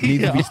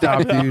needs to be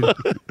stopped, dude.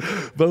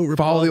 vote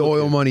Follow the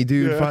oil Republican. money,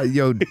 dude.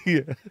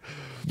 Yeah.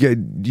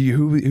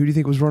 Who do you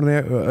think was running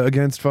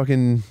against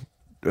fucking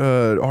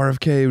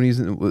RFK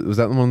when was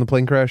that the one on the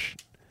plane crash?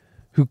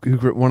 Who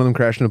one of them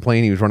crashed in a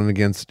plane? He was running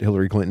against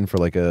Hillary Clinton for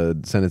like a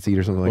Senate seat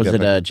or something like Was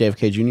that. it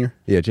JFK Jr.?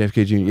 Yeah,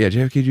 JFK Jr. Yeah,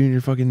 JFK Jr.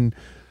 Fucking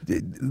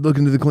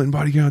looking to the Clinton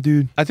body count,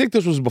 dude. I think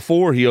this was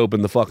before he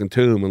opened the fucking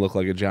tomb and looked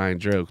like a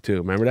giant joke, too.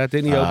 Remember that?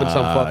 Didn't he open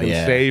some fucking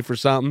yeah. safe or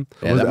something?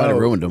 Yeah, that might have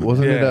ruined him.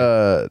 Wasn't it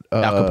Al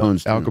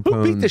Capone's Al tomb.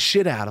 Capone? Who beat the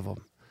shit out of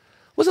him?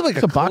 Was it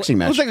like a boxing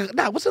match.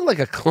 Was it like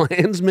a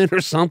Klansman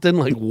or something?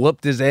 Like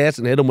whooped his ass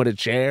and hit him with a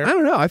chair? I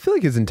don't know. I feel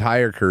like his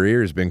entire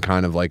career has been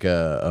kind of like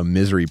a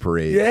misery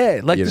parade. Yeah,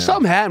 like you know?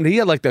 something happened. He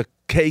had like the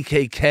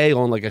KKK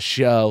on like a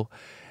show,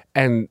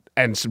 and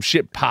some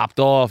shit popped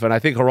off, and I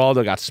think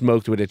Geraldo got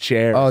smoked with a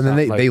chair. Oh, and then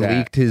they that.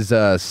 leaked his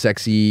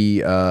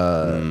sexy,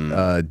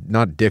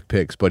 not dick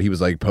pics, but he was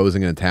like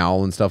posing in a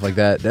towel and stuff like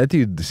that. That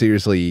dude,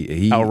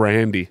 seriously, Al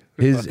Randy.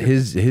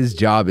 his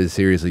job is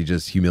seriously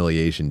just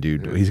humiliation,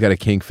 dude. He's got a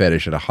kink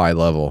fetish at a high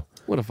level.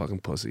 What a fucking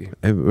pussy.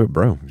 Hey,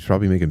 bro, he's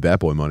probably making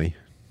Bat Boy money.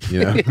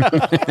 You know?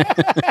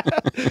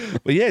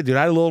 But yeah, dude,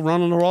 I had a little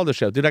run on the Geraldo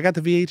show. Dude, I got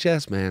the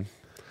VHS, man.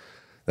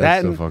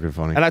 That's That so fucking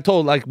funny. And I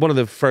told, like, one of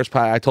the first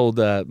I told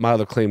my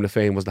other claim to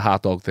fame was the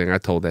hot dog thing. I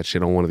told that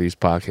shit on one of these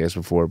podcasts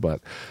before, but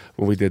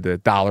when we did the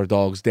Dollar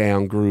Dogs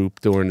Down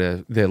group during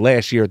the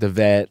last year at the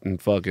vet,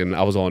 and fucking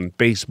I was on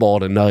Baseball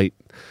Tonight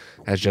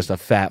as just a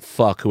fat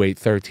fuck who ate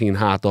 13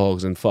 hot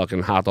dogs, and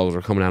fucking hot dogs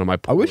were coming out of my I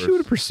pores. wish you would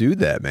have pursued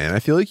that, man. I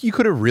feel like you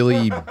could have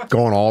really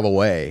gone all the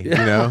way, you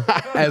know,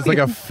 as like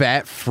a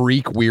fat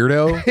freak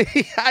weirdo.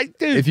 I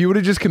do. If you would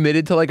have just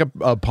committed to like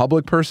a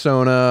public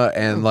persona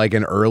and like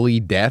an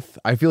early death,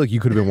 I feel like you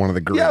could have been one of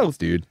the greats,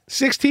 dude.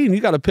 16, you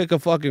got to pick a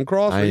fucking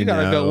crossword. You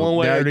got to go one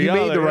way Yeah, or the you other.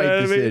 made the right you know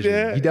what I mean? decision.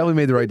 Yeah. You definitely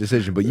made the right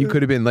decision, but you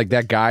could have been like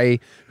that guy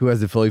who has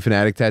the Philly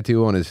Fanatic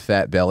tattoo on his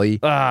fat belly.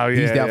 Oh, yeah.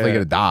 He's definitely yeah.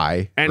 gonna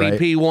die. right?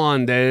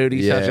 NEP1, dude.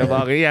 He's such a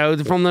Yeah.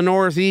 fucking, from the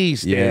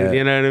Northeast, dude. Yeah.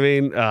 You know what I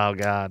mean? Oh,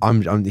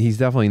 God. He's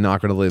definitely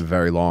not gonna live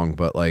very long,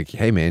 but like,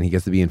 hey man, he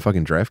gets to be in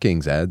fucking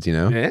DraftKings ads, you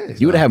know? Yeah.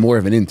 You would have had more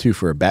of an in too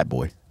for a Bat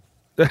Boy.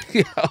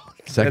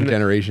 Second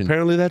generation.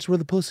 Apparently, that's where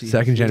the pussy is.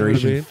 Second You know what I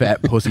generation mean?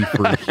 fat pussy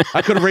freak.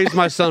 I could have raised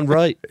my son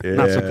right,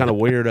 not some Yeah. kind of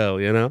weirdo,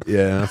 you know?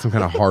 Yeah, not some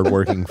kind of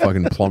hardworking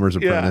fucking plumber's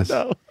apprentice.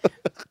 no.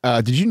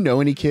 Did you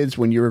know any kids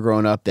when you were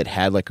growing up that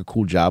had like a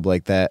cool job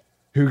like that?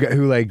 Who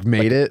like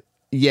made it?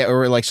 Yeah,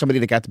 or like somebody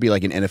that got to be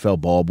like an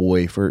NFL ball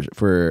boy for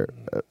a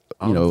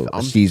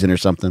I'm season or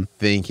something.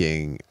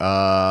 Thinking,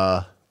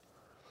 I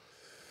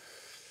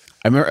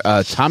remember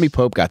Tommy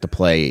Pope got to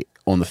play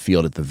on the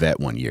field at the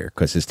vet one year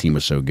because his team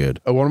was so good.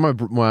 one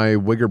of my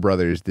Wigger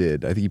brothers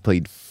did. I think he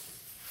played.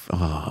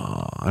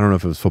 I don't know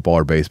if it was football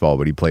or baseball,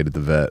 but he played at the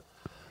vet.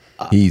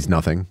 He's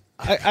nothing.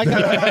 I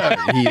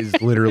got He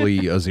is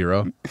literally a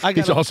zero.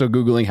 He's also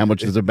Googling how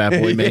much does a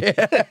Bat Boy make.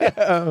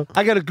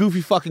 I got a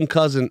goofy fucking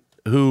cousin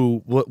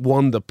who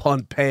won the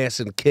punt, pass,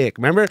 and kick.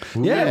 Remember?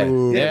 Yeah.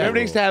 Remember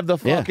they used to have the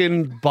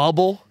fucking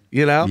bubble,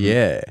 you know?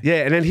 Yeah.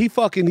 Yeah, and then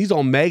he's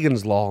on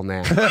Megan's Law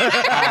now.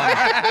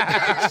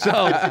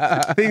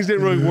 So things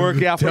didn't really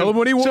work out. Tell him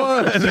what he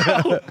wants.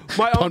 So,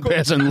 my Punt, uncle,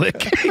 pass, and lick.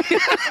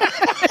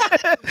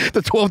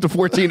 The 12 to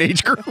 14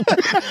 age group.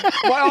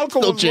 my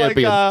uncle Still was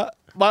champion. like,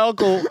 my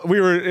uncle, we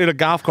were in a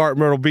golf cart in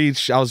Myrtle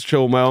Beach. I was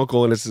chilling with my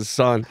uncle and it's his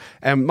son.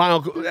 And my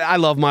uncle, I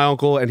love my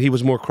uncle, and he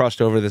was more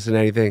crushed over this than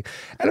anything.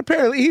 And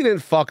apparently he didn't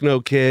fuck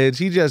no kids.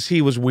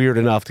 He was weird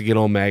enough to get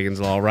on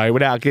Megan's Law, right?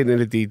 Without getting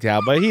into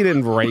detail. But he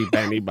didn't rape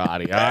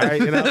anybody, all right?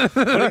 You know?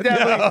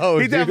 But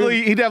he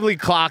definitely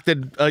clocked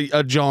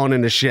a John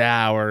in the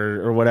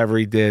shower or whatever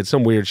he did.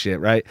 Some weird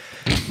shit, right?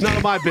 None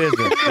of my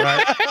business,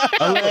 right?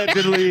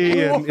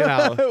 Allegedly, and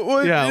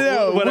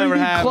whatever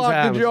happens, Clock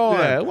happens. the John.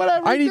 Yeah,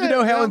 whatever I he need to did,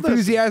 know how listen.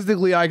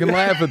 enthusiastically I can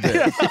laugh at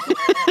this.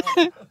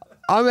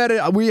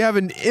 We have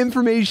an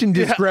information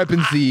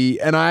discrepancy,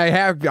 and I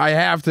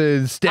have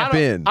to step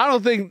in. I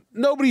don't think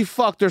nobody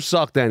fucked or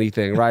sucked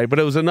anything, right? But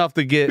it was enough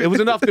to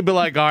be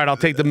like, all right, I'll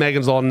take the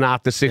Megan's Law,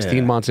 not the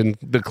 16 months in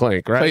the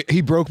clink, right? Like,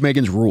 he broke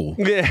Megan's rule,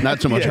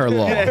 not so much her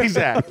law. Yeah,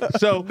 exactly.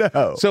 So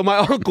my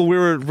uncle, we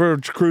were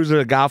cruising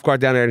a golf cart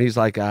down there, and he's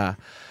like, let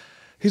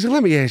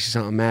me ask you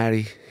something,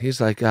 Maddie.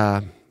 He's like,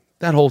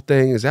 that whole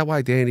thing, is that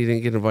why Danny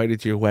didn't get invited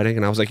to your wedding?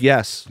 And I was like,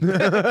 yes.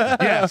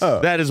 Yes,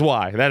 that is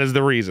why. That is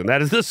the reason.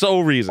 That is the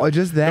sole reason. Oh,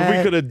 just that? If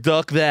we could have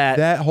ducked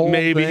that whole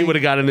maybe he thing? would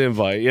have got an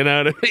invite. You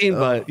know what I mean?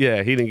 But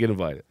yeah, he didn't get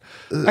invited.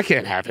 I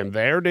can't have him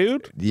there,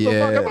 dude.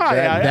 Yeah, The fuck am I?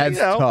 that's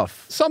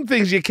tough. Some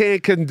things you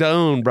can't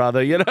condone,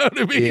 brother. You know what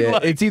I mean? Yeah,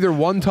 Like, it's either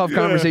one tough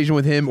conversation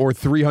with him or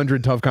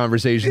 300 tough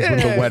conversations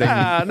with the wedding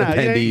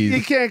attendees.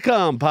 You can't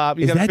come, Pop.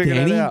 You Is gotta that figure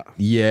Danny? that out.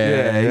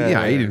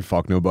 Yeah, he didn't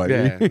fuck nobody.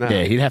 Yeah, no.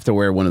 Yeah, he'd have to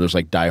wear one of those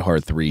like Die Hard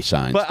 3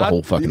 signs But the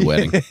whole fucking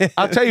wedding.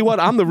 I'll tell you what,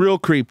 I'm the real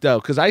creep though,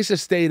 because I used to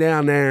stay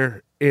down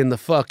there in the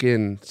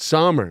fucking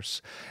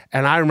summers,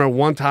 and I remember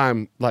one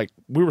time, like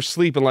we were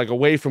sleeping like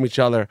away from each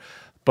other,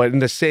 but in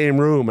the same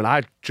room, and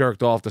I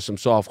jerked off to some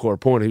softcore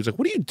porn. He was like,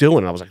 "What are you doing?"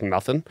 And I was like,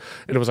 "Nothing."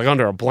 And it was like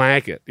under a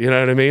blanket. You know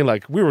what I mean?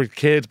 Like we were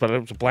kids, but it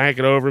was a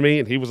blanket over me,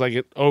 and he was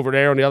like over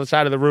there on the other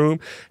side of the room,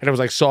 and it was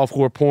like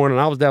softcore porn,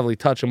 and I was definitely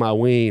touching my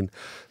ween.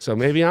 So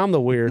maybe I'm the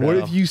weirdo. What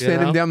if you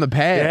sent him down the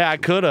path? Yeah, I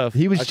could have.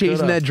 He was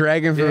chasing that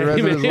dragon for the rest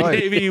of his life.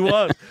 Maybe he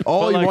was.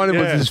 All But, he like, wanted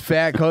was yeah. his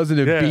fat cousin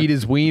to Yeah. beat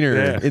his wiener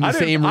Yeah. in the I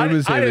same didn't- room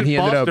as I him, and he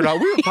didn't ended bust up it out.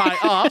 We were probably,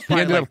 I was he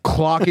probably ended like, up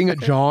clocking a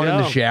John in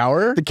the Yeah.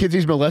 shower. The kids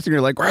he's molesting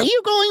are like, "Are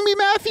you calling me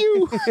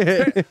Matthew?"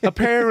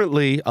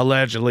 apparently,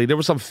 allegedly, there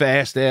was some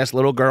fast ass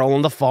little girl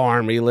on the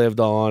farm he lived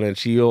on, and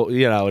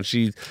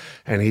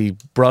he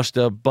brushed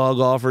a bug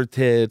off her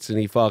tits, and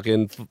he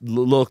fucking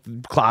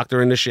clocked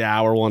her in the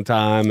shower one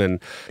time, and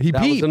He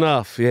that was peeped.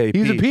 enough. Yeah,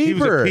 He's a peeped. He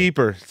was peeper.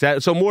 a peeper.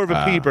 So more of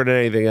a peeper than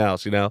anything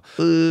else, you know.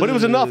 But it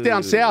was enough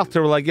down south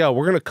to like, yo,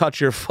 we're gonna cut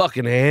your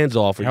fucking hands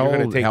off, or How you're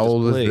gonna old, take how this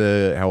old was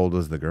plea. how old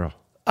was the girl?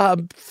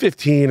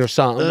 15 or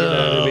something. You know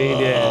what I mean?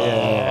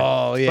 Yeah.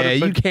 Oh yeah,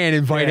 you can't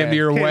invite him to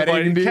your Can't wedding,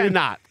 invite- dude.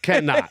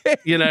 Cannot.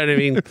 You know what I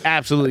mean?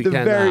 Absolutely At the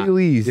cannot. very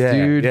least, Yeah,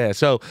 dude. Yeah.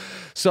 So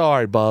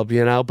sorry, bub.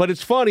 You know, but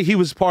it's funny. He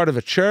was part of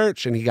a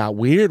church, and he got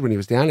weird when he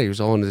was down there. He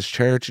was all in this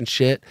church and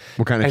shit.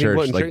 What kind of And he church?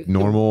 wouldn't Like drink-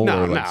 normal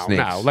no, or like no,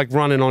 snakes? no, like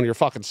running on your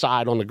fucking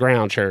side on the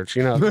ground church.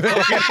 You know, you know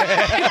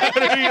what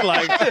I mean?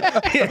 Like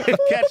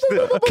catch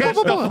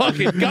the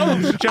fucking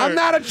ghost church. I'm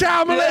not a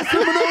child molester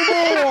no more.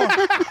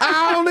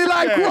 I only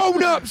like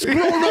grown-ups.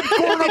 Grown-ups.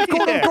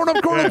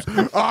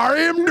 I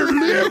am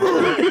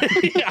delivered.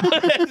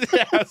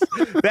 Yes,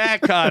 that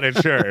kind of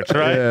church,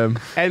 right? Yeah.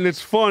 And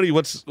it's funny.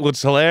 What's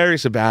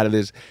hilarious about it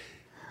is,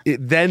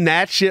 then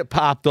that shit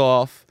popped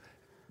off.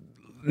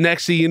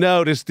 Next thing you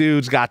know, this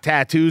dude's got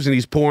tattoos and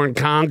he's pouring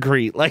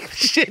concrete. Like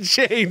shit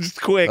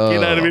changed quick. You know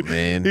what I Oh, mean?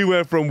 man. He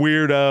went from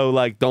weirdo,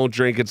 like don't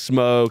drink and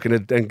smoke,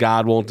 and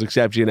God won't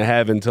accept you into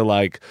heaven, to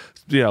like,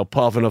 you know,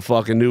 puffing a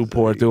fucking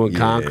Newport doing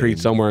concrete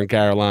somewhere in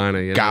Carolina.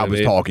 You know God what I was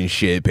mean? talking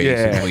shit,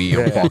 basically. Yeah.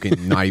 I'm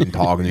fucking not even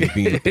talking. He's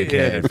being a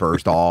dickhead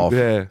first off.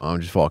 Yeah.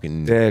 I'm just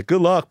fucking Yeah,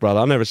 good luck, brother.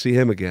 I'll never see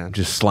him again.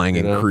 just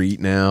slanging You know? Crete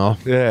now.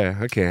 Yeah,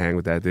 I can't hang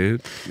with that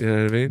dude. You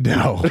know what I mean?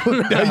 No,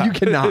 no, you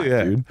cannot,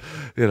 Yeah. dude.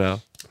 You know.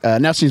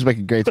 Now seems like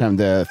a great time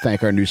to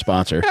thank our new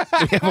sponsor.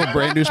 We have a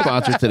brand new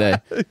sponsor today.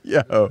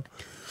 Yo.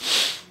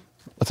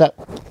 What's that?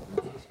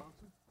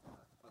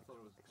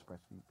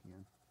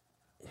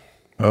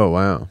 Oh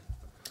wow.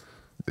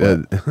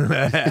 And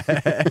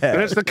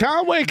it's the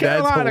Conway,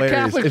 Carolina hilarious.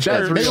 Catholic If that's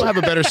Church. Maybe we'll have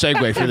a better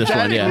segue for this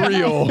one. Yeah,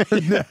 Real.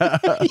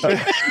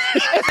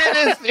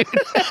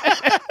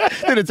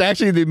 Dude, it's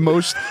actually the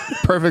most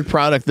perfect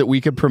product that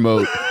we could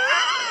promote.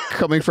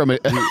 Coming from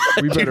it,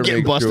 We better getting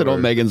make busted sure.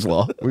 on Megan's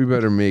Law. We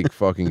better make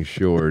fucking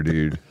sure,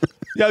 dude.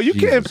 Yo, you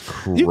Jesus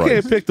can't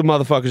Christ. pick the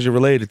motherfuckers you're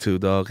related to,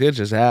 dog. It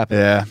just happens.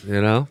 Yeah.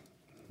 You know?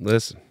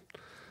 Listen.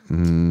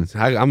 Mm-hmm.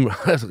 I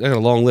got a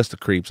long list of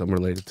creeps I'm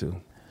related to.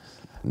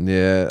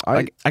 Yeah,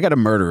 I got a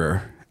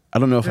murderer. I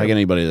don't know if I get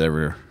anybody that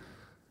ever.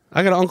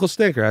 I got an Uncle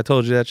Stinker. I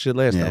told you that shit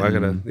last time. I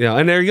got and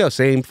there you go.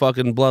 Same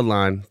fucking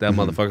bloodline. That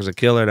motherfucker's a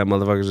killer. That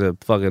motherfucker's a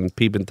fucking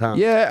peeping Tom.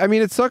 yeah. I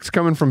mean, it sucks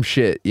coming from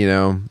shit, you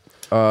know.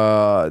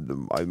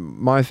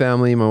 My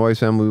family, my wife's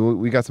family,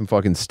 we got some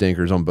fucking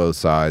stinkers on both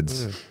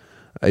sides.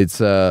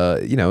 it's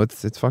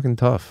it's fucking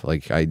tough.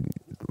 Like I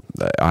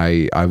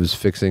was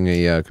fixing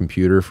a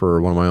computer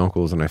for one of my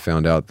uncles, and I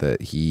found out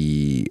that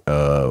he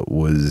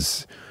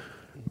was,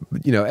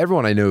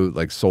 everyone I know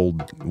like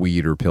sold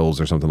weed or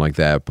pills or something like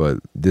that, but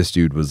this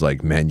dude was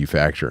like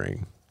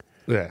manufacturing.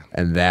 Yeah.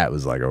 And that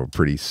was like a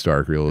pretty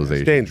stark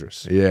realization. It's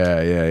dangerous. Yeah.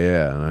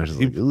 And I was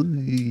just like,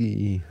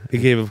 He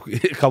gave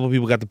a couple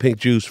people got the pink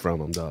juice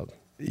from him, dog.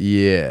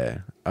 yeah.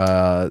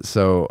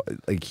 So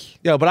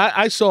like, Yeah, but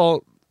I saw.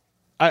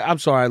 I'm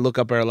sorry, I look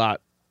up there a lot.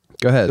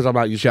 go ahead. Because I'm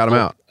not used Shout to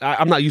him out.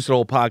 I'm not used to the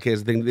whole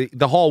podcast thing.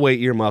 The hallway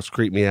earmuffs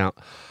creep me out.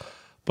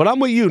 But I'm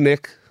with you,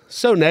 Nick.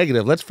 So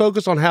negative. Let's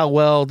focus on how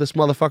well this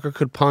motherfucker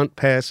could punt,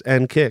 pass,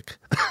 and kick.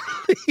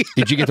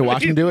 Did you get to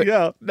watch him do it?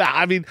 Yeah. Nah,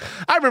 I mean,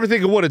 I remember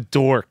thinking, what a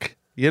dork.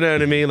 You know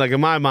what I mean? Like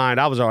in my mind,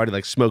 I was already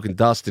like smoking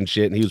dust and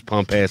shit, and he was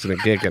pump passing and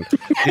kicking.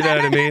 You know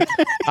what I mean?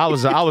 I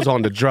was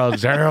on the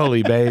drugs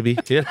early, baby.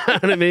 You know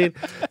what I mean?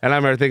 And I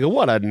remember thinking,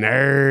 what a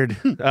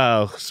nerd.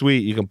 Oh,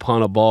 sweet. You can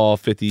punt a ball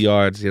 50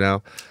 yards,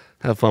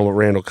 Have fun with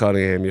Randall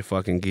Cunningham, you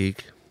fucking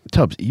geek.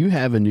 Tubbs, you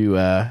have a new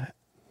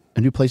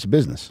place of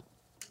business.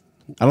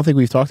 I don't think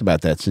we've talked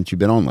about that since you've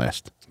been on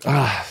last.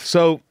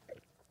 So,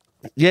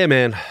 yeah,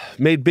 man,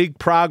 made big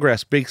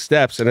progress, big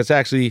steps, and it's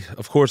actually,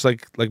 of course,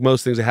 like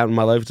most things that happen in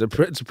my life, it's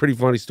a pretty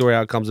funny story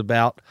how it comes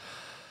about.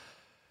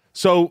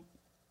 So,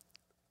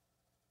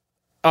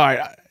 all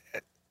right,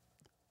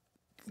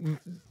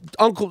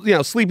 Uncle,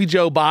 Sleepy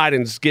Joe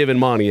Biden's giving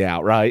money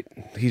out, right?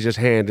 He's just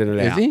handing it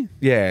out. Is he?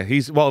 Yeah,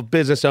 he's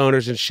business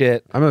owners and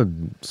shit. I'm a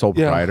sole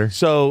proprietor.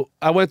 So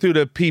I went through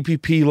the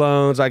PPP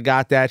loans. I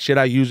got that shit.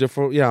 I used it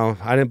for,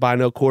 I didn't buy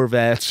no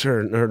Corvettes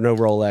or no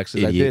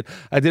Rolexes. Idiot.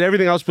 I did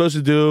everything I was supposed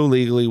to do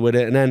legally with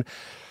it. And then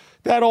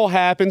that all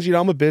happens.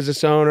 I'm a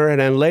business owner.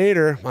 And then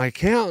later, my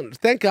accountant,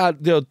 thank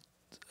God, the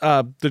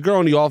girl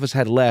in the office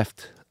had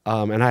left.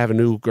 And I have a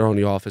new girl in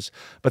the office.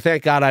 But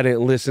thank God I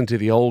didn't listen to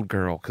the old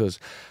girl, because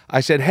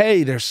I said,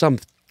 hey, there's some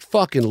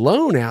fucking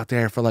loan out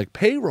there for like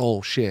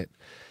payroll shit.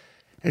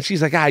 And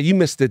she's like, you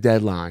missed the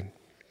deadline.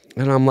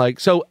 And I'm like,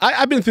 so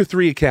I've been through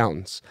 3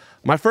 accountants.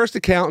 My first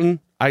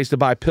accountant, I used to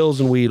buy pills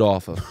and weed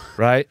off of,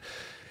 right?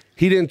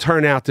 He didn't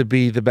turn out to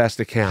be the best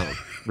accountant,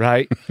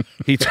 right?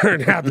 He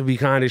turned out to be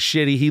kind of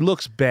shitty. He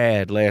looks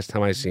bad last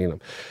time I seen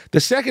him.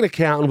 The second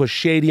accountant was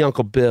Shady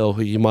Uncle Bill,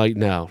 who you might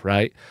know,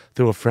 right?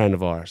 Through a friend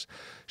of ours.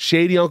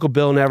 Shady Uncle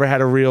Bill never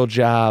had a real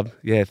job.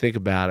 Yeah, think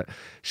about it.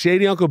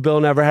 Shady Uncle Bill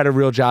never had a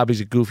real job.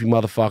 He's a goofy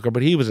motherfucker,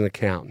 but he was an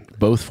accountant.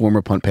 Both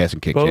former punt, pass, and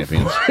kick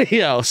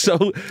champions.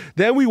 So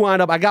then we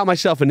wind up, I got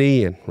myself an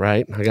Ian,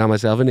 right? I got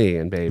myself an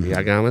Ian, baby.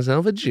 I got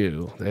myself a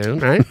Jew,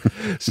 dude, right?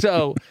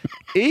 So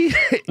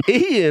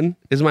Ian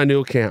is my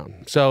new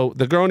accountant. So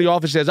the girl in the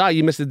office says,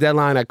 you missed the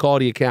deadline. I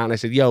called the accountant. I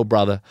said, yo,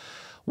 brother,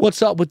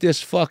 what's up with this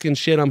fucking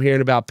shit I'm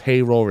hearing about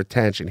payroll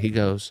retention? He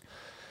goes,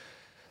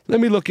 let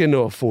me look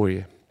into it for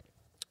you.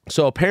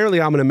 So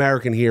apparently I'm an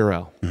American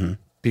hero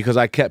because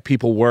I kept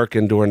people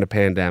working during the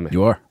pandemic.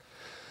 You are.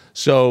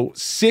 So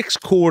 6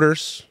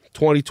 quarters,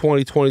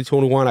 2020,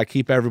 2021, I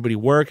keep everybody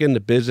working. The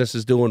business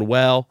is doing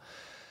well.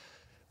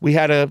 We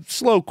had a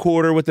slow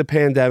quarter with the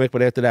pandemic,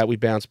 but after that we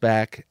bounced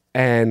back.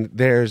 And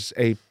there's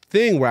a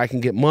thing where I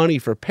can get money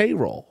for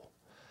payroll.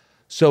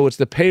 So it's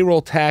the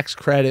payroll tax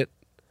credit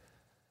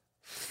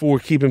for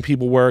keeping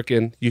people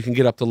working. You can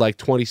get up to like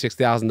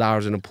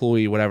 $26,000 an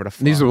employee, whatever the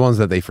fuck. These are the ones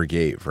that they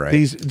forgave, right?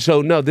 This isn't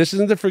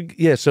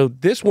so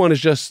this one is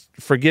just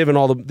forgiving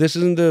this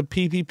isn't the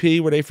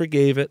PPP where they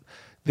forgave it.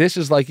 This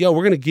is like, yo,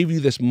 we're going to give you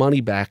this money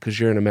back because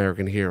you're an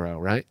American hero,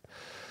 right?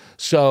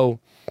 So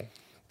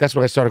that's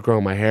when I started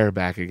growing my hair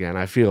back again.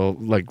 I feel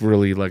like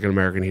really like an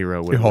American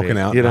hero. You're hulking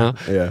out,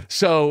 Yeah.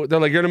 So they're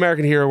like, you're an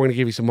American hero, we're going to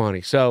give you some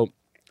money. So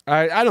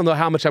I don't know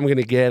how much I'm going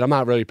to get. I'm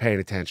not really paying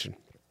attention.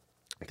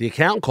 The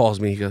accountant calls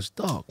me. He goes,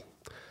 dog,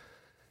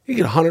 you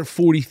get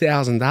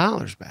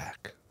 $140,000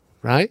 back,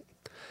 right?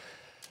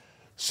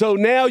 So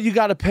now you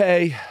got to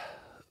pay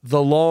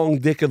the long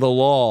dick of the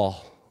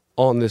law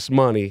on this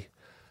money.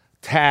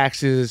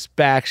 Taxes,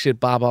 back shit,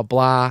 blah, blah,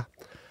 blah.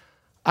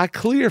 I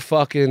clear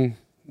fucking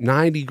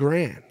 90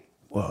 grand.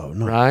 Whoa,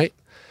 no. Right?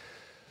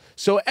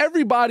 So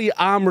everybody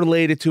I'm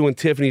related to and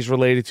Tiffany's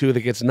related to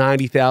that gets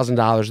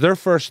 $90,000, their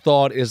first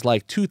thought is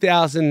like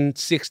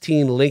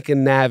 2016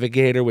 Lincoln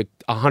Navigator with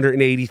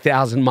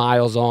 180,000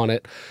 miles on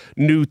it,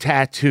 new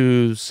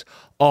tattoos,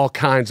 all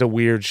kinds of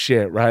weird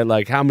shit, right?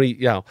 Like how many,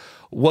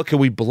 what can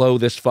we blow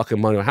this fucking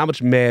money on? How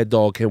much Mad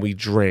Dog can we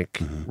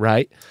drink,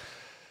 right?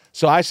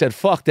 So I said,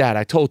 fuck that.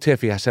 I told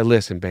Tiffy, I said,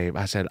 listen, babe.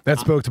 I said, that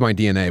spoke to my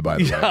DNA, by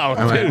the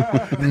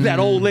way. Dude, that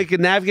old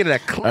Lincoln Navigator,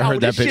 that cloud. I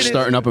heard that bitch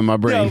starting up in my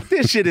brain. Yo,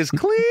 this shit is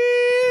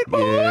clean, boy.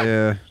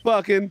 Yeah.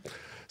 Fucking.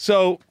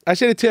 So I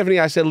said to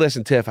Tiffany, I said,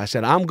 listen, Tiff, I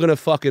said, I'm going to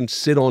fucking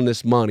sit on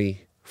this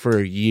money for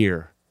a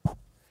year.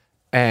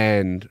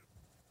 And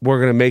we're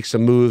going to make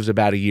some moves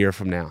about a year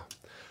from now.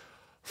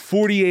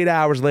 48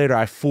 hours later,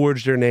 I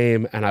forged her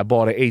name and I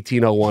bought an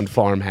 1801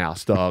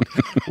 farmhouse, dog.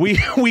 we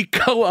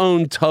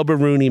co-own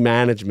Tubbaroonie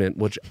Management,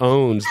 which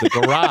owns the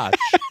garage.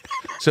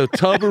 So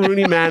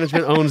Tubbaroonie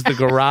Management owns the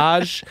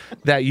garage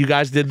that you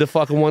guys did the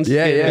fucking one.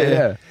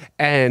 Yeah.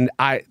 And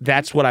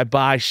that's what I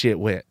buy shit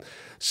with.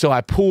 So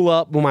I pull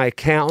up with my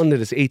accountant at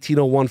this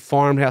 1801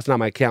 farmhouse, not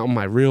my accountant,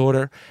 my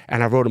realtor,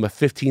 and I wrote him a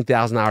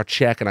 $15,000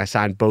 check, and I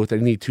signed both. I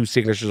need 2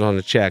 signatures on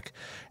the check,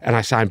 and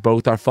I signed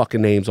both our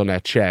fucking names on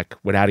that check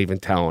without even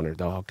telling her,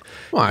 dog.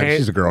 Well,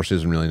 she's a girl. She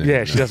doesn't really know.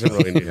 Yeah, she doesn't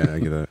really need Yeah, I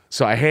get that.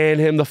 So I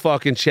hand him the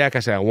fucking check. I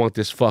say, I want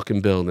this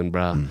fucking building,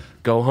 bro.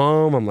 Go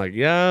home. I'm like,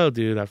 yo,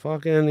 dude, I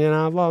fucking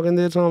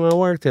did something at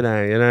work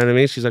today. You know what I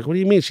mean? She's like, what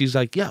do you mean? She's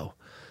like, yo,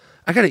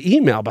 I got an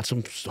email about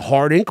some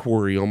hard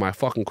inquiry on my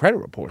fucking credit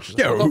report. She's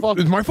like, Yeah, what the fuck-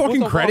 is my what fucking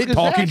the credit fuck is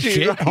talking that, dude?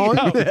 shit,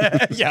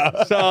 Right? hon?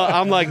 Yeah. So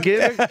I'm like,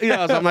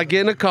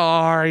 getting a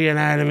car, you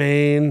know what I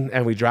mean?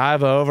 And we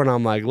drive over, and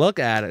I'm like, look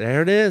at it.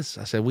 There it is.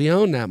 I said, we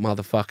own that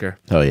motherfucker.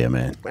 Oh yeah,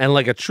 man. And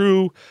like a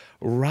true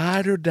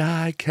ride or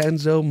die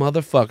Kenzo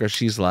motherfucker,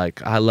 she's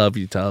like, I love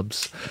you,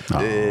 Tubbs.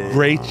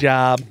 Great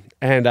job.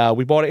 And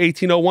we bought an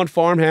 1801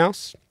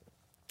 farmhouse.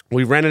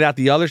 We rented out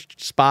the other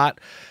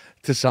spot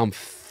to some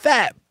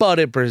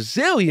fat-butted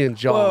Brazilian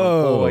John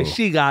boy.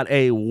 She got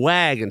a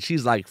wagon.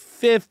 She's like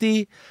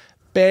 50,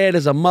 bad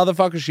as a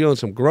motherfucker. She owns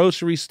some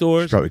grocery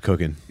stores. Probably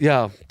cooking.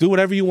 Yeah, do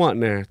whatever you want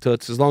in there.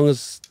 Toots, as long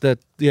as that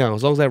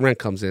rent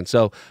comes in.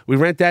 So we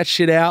rent that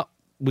shit out.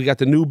 We got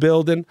the new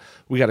building.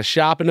 We got a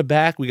shop in the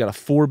back. We got a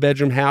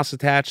 4-bedroom house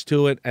attached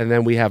to it, and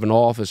then we have an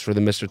office for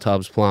the Mr.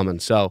 Tubbs Plumbing.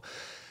 So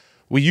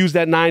we used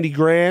that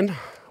 $90,000.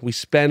 We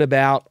spent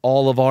about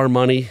all of our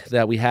money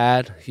that we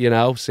had,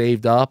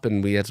 saved up,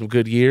 and we had some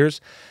good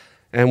years.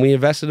 And we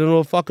invested into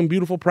a fucking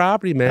beautiful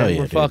property, man. Oh, yeah,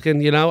 We're dude.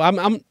 fucking,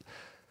 I'm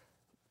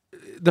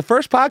the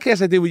first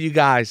podcast I did with you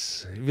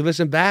guys. If you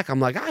listen back, I'm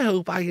like, I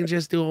hope I can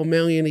just do $1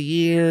 million a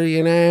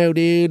year,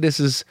 dude. This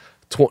is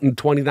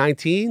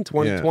 2019,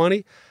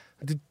 2020.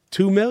 I did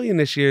 $2 million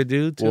this year,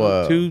 dude.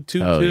 Whoa. Two,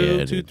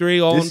 dude. 3,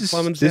 all in This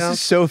plumbing is sounds.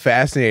 so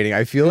fascinating.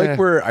 I feel Yeah.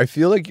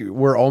 like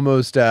we're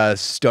almost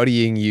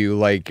studying you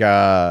like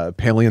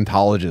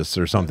paleontologists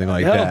or something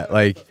like Yeah. that.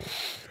 Like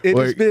It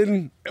has like,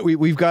 been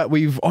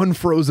we've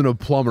unfrozen a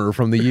plumber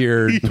from the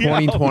year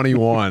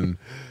 2021.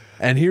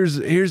 And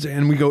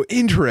and we go,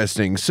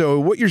 interesting. So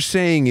what you're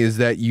saying is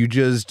that you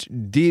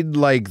just did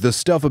like the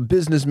stuff a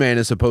businessman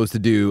is supposed to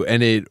do,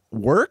 and it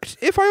worked,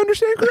 if I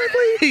understand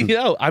correctly.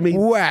 I mean,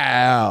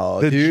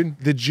 Wow, dude.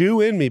 the Jew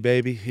in me,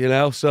 baby.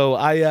 So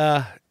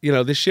I,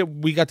 this shit.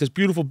 We got this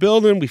beautiful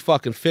building. We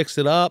fucking fixed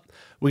it up.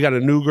 We got a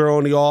new girl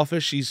in the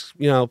office. She's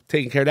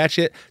taking care of that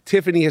shit.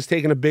 Tiffany has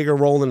taken a bigger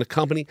role in the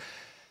company.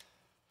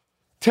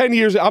 10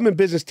 years, I'm in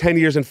business 10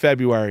 years in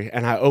February,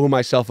 and I owe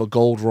myself a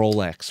gold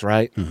Rolex,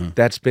 right?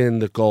 That's been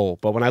the goal.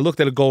 But when I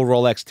looked at a gold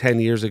Rolex 10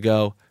 years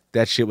ago,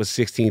 that shit was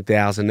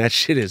 $16,000. That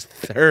shit is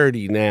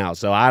 30 now.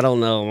 So I don't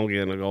know if I'm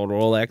getting a gold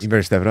Rolex. You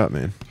better step it up,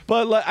 man.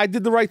 But like, I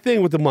did the right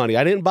thing with the money.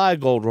 I didn't buy a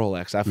gold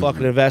Rolex. I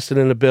fucking invested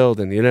in a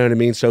building. You know what I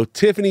mean? So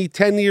Tiffany,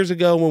 10 years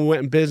ago when we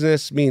went in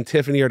business, me and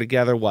Tiffany are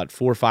together, 4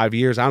 or 5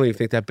 years? I don't even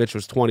think that bitch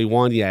was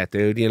 21 yet,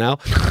 dude,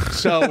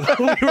 So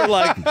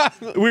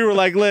we were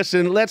like,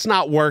 listen, let's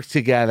not work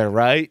together,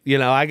 right?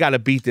 I got to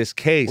beat this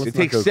case. Let's it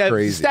not takes go 7,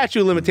 crazy.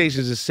 statute of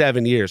limitations is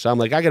 7 years. So I'm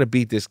like, I got to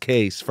beat this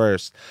case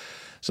first.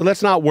 So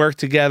let's not work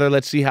together.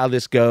 Let's see how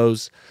this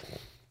goes.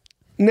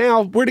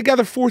 Now, we're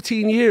together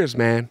 14 years,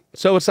 man.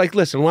 So it's like,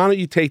 listen, why don't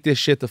you take this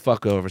shit the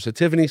fuck over? So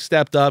Tiffany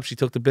stepped up. She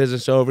took the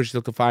business over. She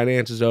took the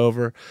finances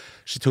over.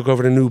 She took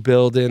over the new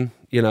building.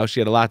 She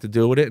had a lot to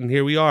do with it. And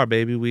here we are,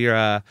 baby. We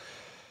are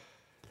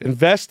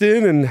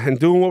investing and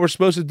doing what we're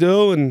supposed to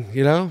do. And,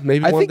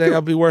 maybe I one think day the-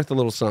 I'll be worth a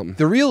little something.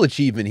 The real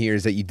achievement here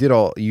is that you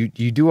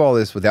do all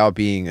this without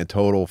being a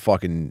total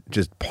fucking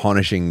just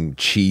punishing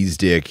cheese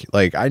dick.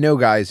 Like, I know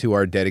guys who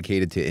are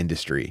dedicated to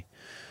industry,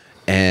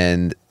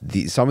 and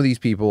some of these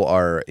people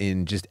are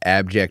in just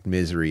abject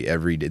misery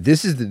every day.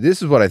 This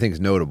is what I think is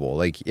notable.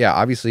 Like, yeah,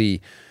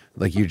 obviously,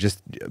 like, you're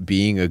just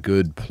being a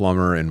good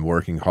plumber and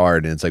working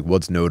hard, and it's like,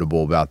 what's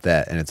notable about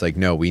that? And it's like,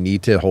 no, we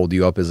need to hold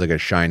you up as like a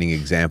shining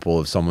example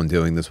of someone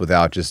doing this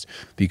without just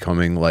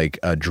becoming like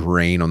a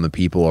drain on the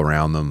people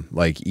around them,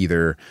 like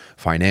either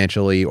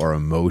financially or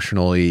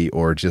emotionally,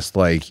 or just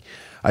like,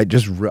 I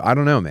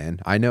don't know, man.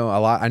 I know a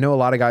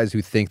lot of guys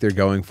who think they're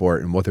going for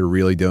it, and what they're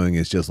really doing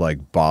is just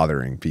like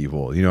bothering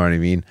people. You know what I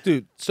mean?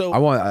 Dude, so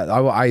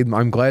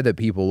I'm glad that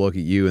people look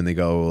at you and they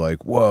go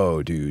like,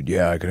 whoa, dude,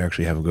 yeah, I could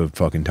actually have a good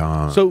fucking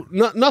time. So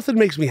nothing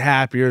makes me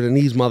happier than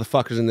these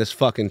motherfuckers in this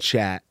fucking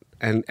chat.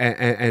 And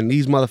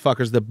these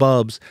motherfuckers, the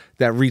bubs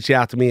that reach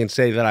out to me and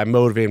say that I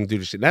motivate them to do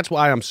this shit. That's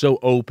why I'm so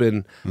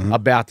open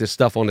about this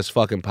stuff on this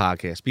fucking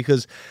podcast.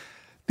 Because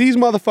these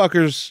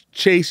motherfuckers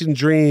chasing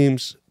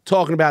dreams,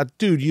 talking about,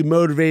 dude, you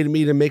motivated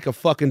me to make a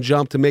fucking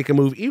jump, to make a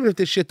move. Even if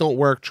this shit don't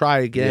work, try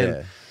again.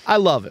 Yeah. I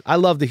love it. I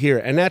love to hear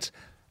it. And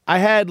I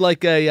had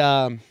like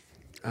a...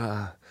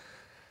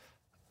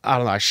 I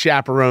don't know, I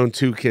chaperone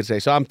 2 kids today.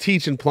 So I'm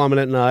teaching plumbing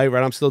at night,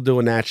 right? I'm still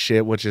doing that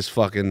shit, which is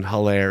fucking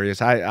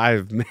hilarious.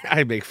 I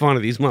make fun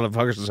of these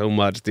motherfuckers so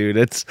much, dude.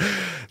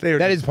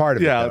 That is part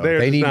of it, Yeah, though. they're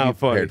They just need to not be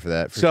prepared funny. for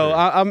that, for so sure.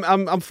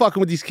 I'm fucking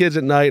with these kids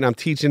at night, and I'm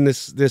teaching the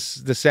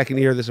second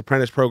year of this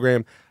apprentice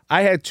program.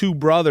 I had 2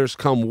 brothers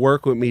come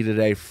work with me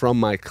today from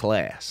my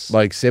class.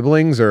 Like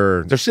siblings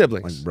or They're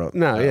siblings. Like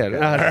No,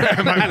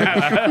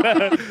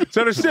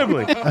 so they're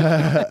siblings.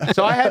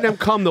 So I had them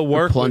come to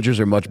work. Plungers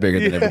are much bigger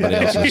than everybody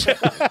else's.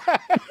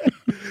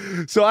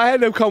 So I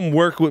had them come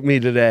work with me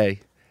today,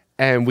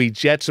 and we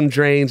jet some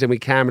drains and we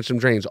camera some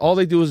drains. All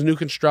they do is new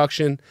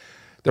construction.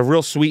 They're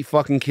real sweet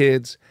fucking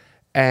kids,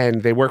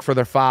 and they work for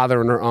their father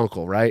and their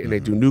uncle, right? And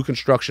they do new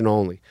construction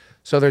only.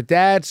 So their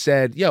dad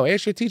said, yo,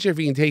 ask your teacher if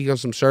he can take you on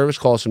some service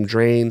calls, some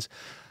drains.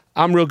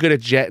 I'm real good at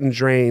jetting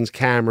drains,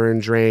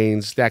 cameraing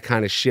drains, that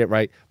kind of shit,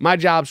 right? My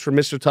jobs for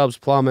Mr. Tubbs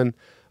Plumbing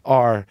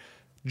are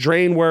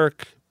drain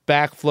work,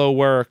 backflow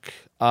work,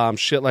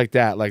 shit like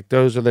that. Like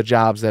those are the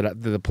jobs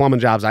that the plumbing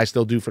jobs I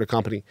still do for the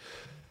company.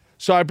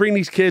 So I bring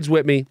these kids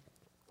with me.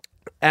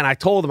 And I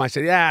told them, I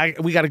said, yeah,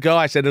 we got to go.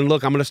 I said, and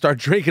look, I'm going to start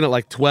drinking at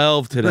like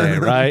 12 today,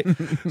 right?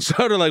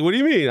 So they're like, what do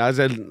you mean? I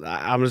said,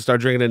 I'm going to start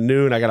drinking at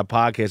noon. I got a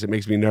podcast. It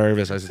makes me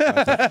nervous. I said,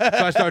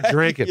 so I start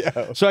drinking.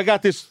 So I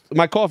got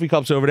my coffee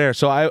cup's over there.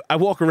 So I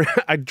walk around,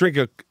 I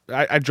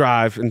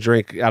drive and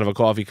drink out of a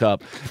coffee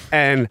cup.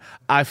 And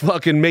I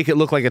fucking make it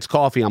look like it's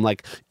coffee. I'm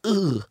like,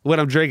 ugh, when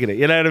I'm drinking it.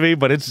 You know what I mean?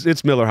 But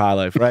it's Miller High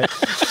Life, right?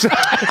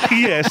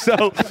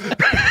 So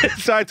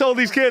I told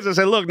these kids, I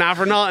said, look, not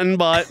for nothing,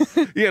 but,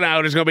 you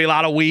know, there's going to be a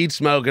lot of weed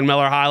smoke and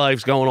Miller High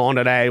Life's going on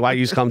today. Why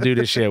you come do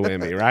this shit with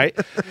me, right?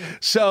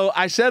 So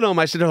I said to them,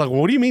 they're like,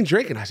 well, what do you mean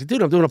drinking? I said,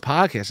 dude, I'm doing a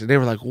podcast. And they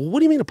were like, well, what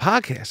do you mean a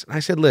podcast? And I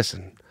said,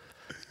 listen,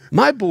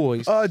 my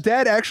boys.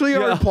 Dad, actually,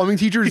 our plumbing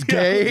teacher is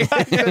gay.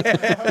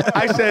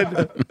 I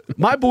said,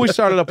 my boys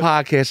started a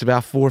podcast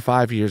about 4 or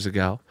 5 years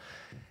ago.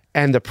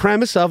 And the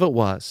premise of it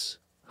was,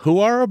 who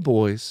are our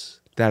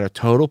boys that are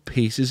total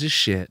pieces of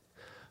shit,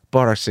 but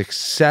are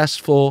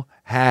successful,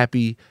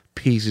 happy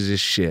pieces of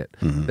shit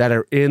that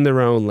are in their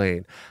own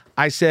lane?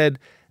 I said,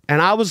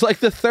 and I was like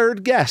the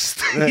third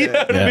guest. You know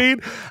what I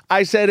mean?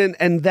 I said,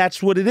 and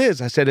that's what it is.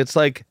 I said, it's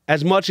like,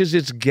 as much as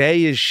it's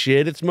gay as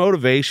shit, it's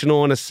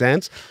motivational in a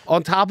sense,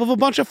 on top of a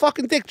bunch of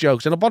fucking dick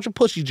jokes and a bunch of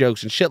pussy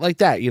jokes and shit like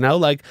that, you know?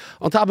 Like,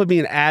 on top of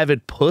being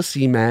avid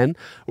pussy men,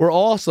 we're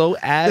also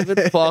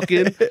avid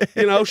fucking,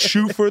 you know,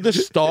 shoot for the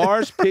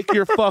stars, pick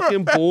your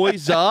fucking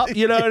boys up,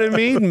 you know what I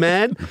mean,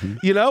 men?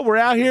 You know, we're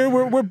out here,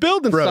 we're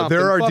building Bro, something.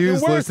 there are fucking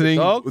dudes working, listening.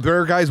 dog. There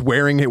are guys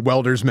wearing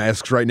welders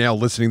masks right now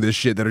listening to this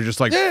shit that are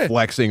just like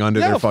flexing under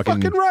their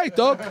fucking right,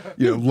 dog.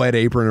 lead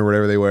apron or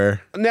whatever they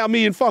wear. Now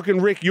me and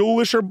fucking Rick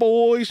Eulish are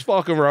boys,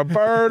 fucking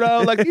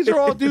Roberto. Like, these are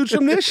all dudes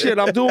from this shit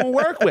I'm doing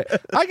work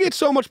with. I get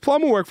so much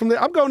plumbing work from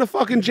I'm going to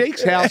fucking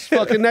Jake's house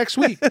fucking next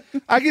week.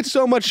 I get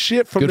so much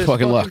shit from Good this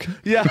fucking luck.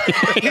 Yeah.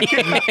 You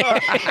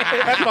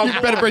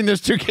better bring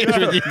those 2 kids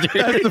with you, dude.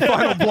 That's the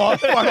final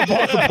block of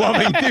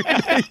plumbing,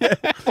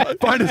 dude.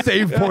 Find a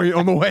save point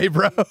on the way,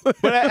 bro.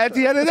 But at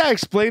the end of that, I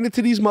explained it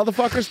to these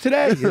motherfuckers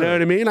today. You know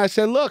what I mean? I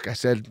said, look,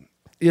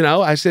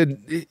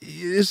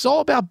 it's all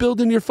about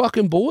building your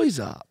fucking boys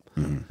up.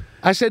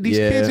 I said, these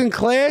kids in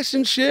class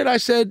and shit, I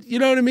said, you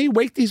know what I mean?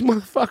 Wake these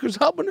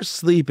motherfuckers up when they're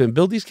sleeping.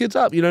 Build these kids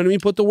up. You know what I mean?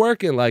 Put the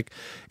work in. Like,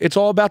 it's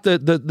all about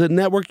the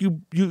network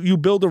you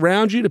build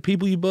around you, the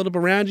people you build up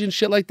around you and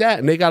shit like that.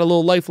 And they got a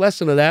little life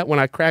lesson of that when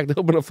I cracked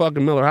open a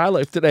fucking Miller High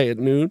Life today at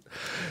noon.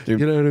 Dude,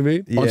 you know what I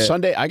mean? On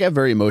Sunday, I got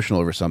very emotional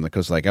over something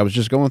because, like, I was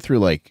just going through,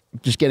 like,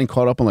 just getting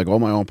caught up on, like, all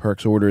my own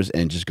perks orders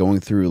and just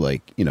going through,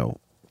 like, you know,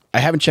 I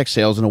haven't checked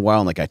sales in a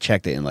while, and, like, I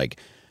checked it, and, like,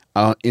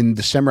 in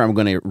December, I'm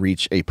going to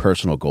reach a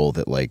personal goal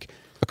that, like,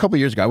 a couple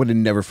years ago, I would have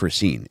never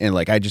foreseen. And,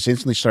 like, I just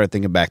instantly started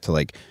thinking back to,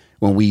 like,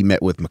 when we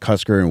met with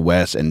McCusker and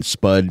Wes and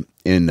Spud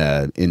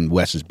in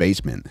Wes's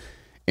basement,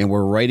 and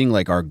we're writing,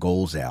 like, our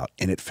goals out,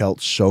 and it felt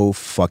so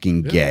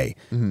fucking gay.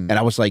 And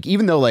I was like,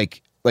 even though,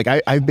 like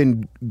I've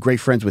been great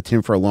friends with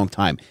Tim for a long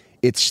time,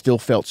 it still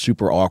felt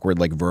super awkward,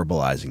 like,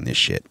 verbalizing this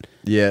shit.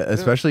 Yeah,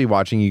 especially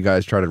watching you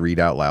guys try to read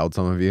out loud,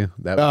 some of you.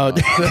 That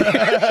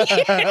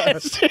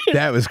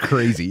was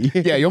crazy.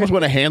 Yeah, you almost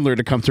want a handler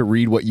to come to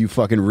read what you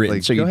fucking written,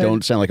 Like, so you go ahead.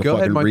 don't sound like a Go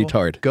ahead, fucking Michael.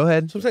 retard. Go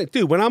ahead. So I'm saying,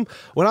 dude, when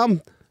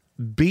I'm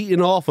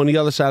beating off on the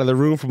other side of the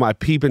room for my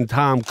peeping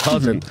Tom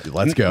cousin,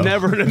 Let's go.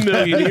 Never in a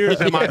million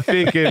years am I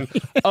thinking,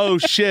 oh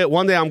shit,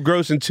 one day I'm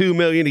grossing $2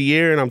 million a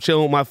year and I'm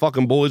chilling with my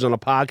fucking boys on a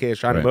podcast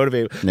trying to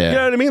motivate them. Yeah. You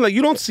know what I mean? Like,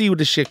 you don't see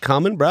the shit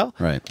coming, bro.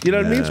 Right. You know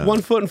what I mean? It's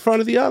one foot in front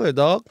of the other,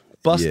 dog.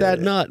 Bust that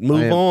nut.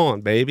 Move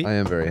on, baby. I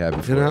am very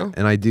happy for You know? it.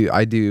 And I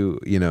do,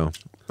 you know,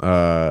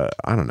 I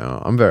don't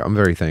know. I'm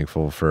very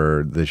thankful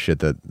for the shit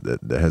that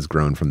has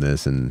grown from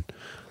this, and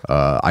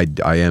I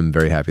am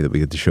very happy that we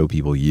get to show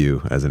people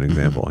you as an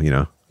example, you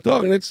know.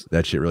 Dog, and it's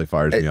That shit really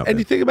fires me up. and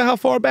you think about how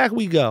far back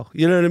we go.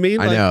 You know what I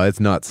mean? I Like, know, it's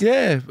nuts.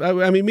 Yeah.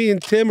 I mean, me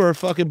and Tim are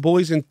fucking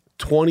boys in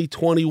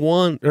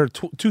 2021 or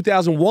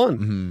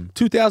 2001.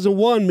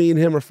 2001, me and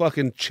him are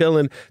fucking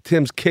chilling.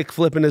 Tim's kick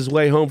flipping his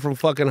way home from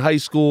fucking high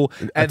school.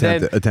 And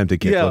attempted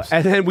kick flips.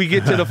 And then we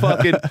get to the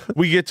fucking,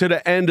 we get to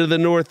the end of the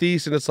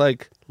Northeast and it's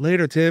like,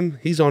 later, Tim,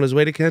 he's on his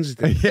way to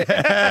Kensington.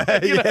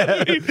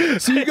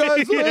 See you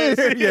guys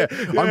later. Yeah.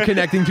 I'm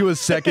connecting to a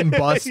second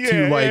bus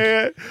to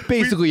like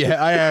basically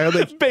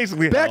like,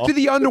 basically back hell. to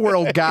the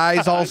underworld,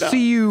 guys. I'll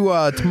see you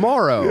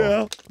tomorrow.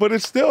 Yeah. But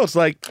it's still, it's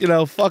like, you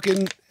know,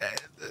 fucking,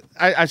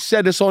 I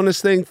said this on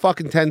this thing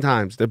fucking 10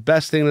 times. The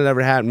best thing that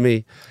ever happened to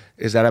me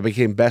is that I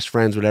became best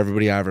friends with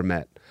everybody I ever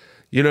met.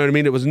 You know what I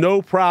mean? It was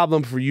no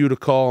problem for you to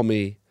call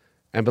me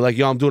and be like,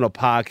 yo, I'm doing a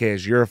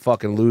podcast. You're a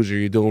fucking loser.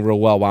 You're doing real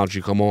well. Why don't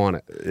you come on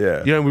it?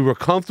 Yeah. You know, we were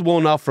comfortable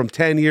enough from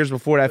 10 years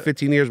before that,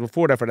 15 years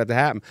before that for that to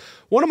happen.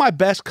 One of my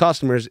best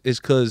customers is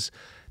because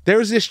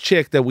there's this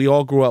chick that we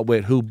all grew up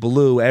with who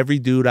blew every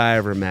dude I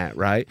ever met,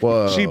 right?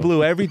 Whoa. She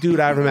blew every dude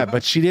I ever met,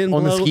 but she didn't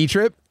On blow... the ski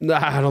trip? No,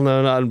 I don't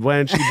know not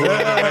when she blew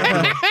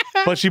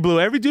but she blew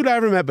every dude I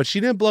ever met, but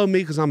she didn't blow me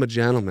because I'm a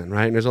gentleman,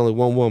 right? And there's only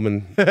one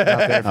woman out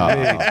there for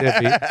me,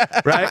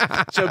 Tiffy,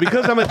 right? So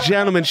because I'm a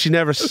gentleman, she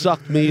never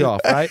sucked me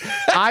off, right?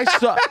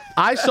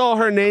 I saw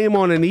her name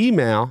on an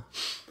email.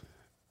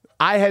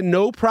 I had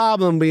no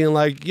problem being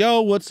like,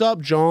 yo, what's up,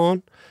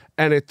 John?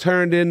 And it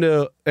turned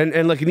into,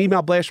 and like an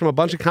email blast from a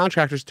bunch of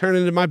contractors turned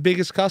into my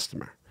biggest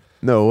customer.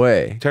 No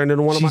way. Turned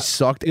into one of She my...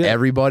 sucked Yeah.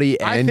 everybody,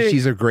 I and think-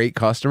 she's a great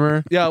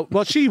customer. Yeah,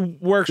 well, she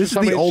works This is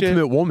with the somebody-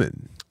 ultimate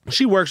woman.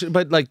 She works,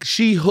 but like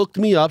she hooked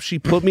me up. She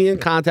put me in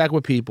contact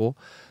with people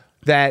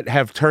that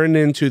have turned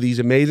into these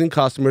amazing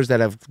customers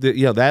that have,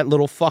 you know, that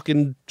little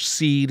fucking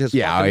seed has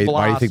Yeah, fucking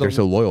why do you think they're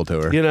so blossomed. loyal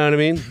to her? You know what I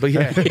mean? But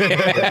yeah,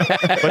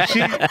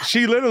 but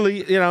she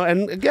literally, you know,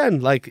 and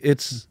again, like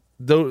it's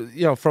the,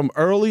 you know, from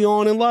early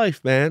on in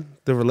life, man,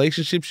 the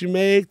relationships you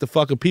make, the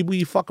fucking people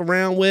you fuck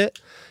around with,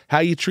 how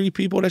you treat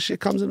people, that shit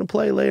comes into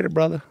play later,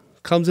 brother.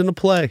 Comes into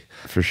play.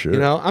 For sure. You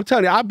know, I'm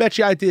telling you, I bet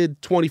you I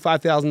did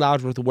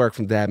 $25,000 worth of work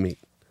from Dad Meat.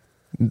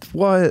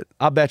 What?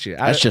 I'll bet you.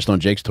 That's just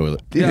on Jake's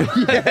toilet.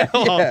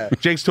 Yeah.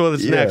 Jake's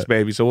toilet's Yeah. next,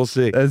 baby. So we'll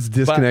see. That's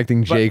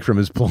disconnecting But- Jake from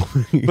his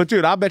plumbing. But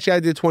dude, I bet you I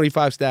did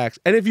 25 stacks.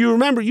 And if you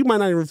remember, you might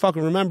not even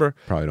fucking remember.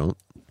 Probably don't.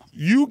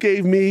 You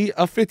gave me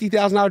a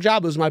 $50,000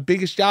 job. It was my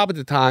biggest job at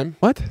the time.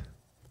 What?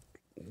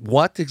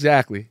 What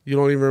exactly? You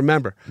don't even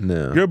remember.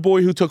 No. Your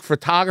boy who took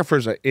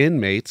photographers of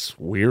inmates,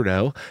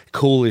 weirdo,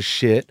 cool as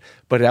shit.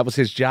 But that was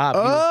his job.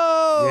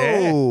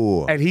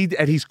 Oh. Yeah.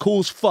 And he's cool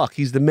as fuck.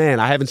 He's the man.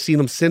 I haven't seen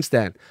him since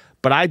then.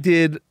 But I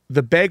did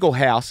the Bagel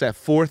House at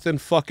 4th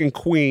and fucking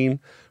Queen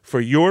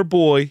for your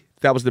boy.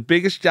 That was the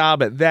biggest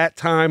job at that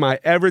time I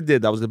ever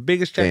did. That was the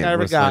biggest check Damn, I ever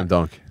what a slam got.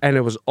 dunk. And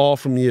it was all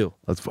from you.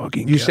 Let's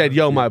fucking You go. said,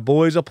 yo, my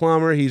boy's a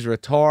plumber. He's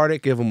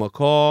retarded. Give him a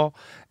call.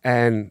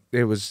 And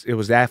it was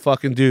that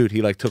fucking dude.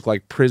 He like took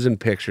like prison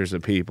pictures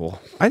of people.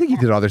 I think he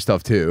did other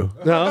stuff too.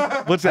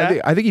 No? What's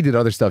that? I think he did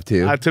other stuff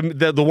too. To me,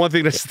 the one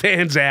thing that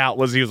stands out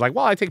was he was like,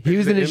 well, I take pictures He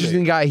was an of interesting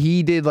inmates. guy.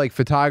 He did like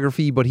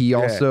photography, but he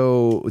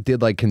also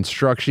did like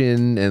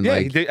construction and Yeah,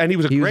 like he did, and he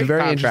was a he great was a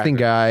very interesting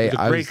contractor. guy. He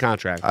was a great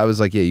contractor. I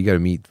was like, yeah, you gotta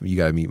meet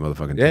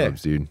motherfucking Yeah.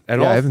 Tubbs, dude.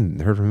 And yeah, all- I haven't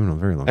heard from him in a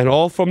very long And time.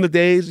 all from the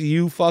days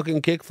you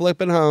fucking kick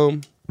flipping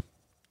home.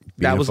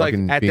 Being That a was like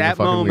fucking- at being a that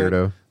fucking moment.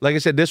 weirdo. Like I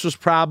said, this was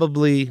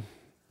probably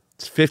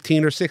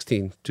 15 or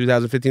 16,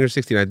 2015 or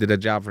 16. I did that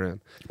job for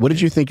him. What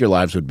did you think your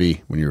lives would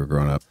be when you were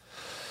growing up?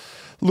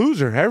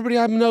 Loser. Everybody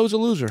I know is a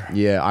loser.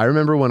 Yeah, I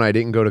remember when I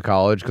didn't go to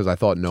college because I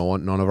thought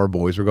none of our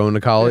boys were going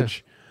to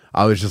college.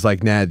 I was just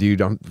like, nah,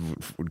 dude,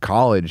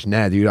 college.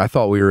 Nah, dude, I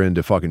thought we were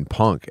into fucking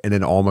punk. And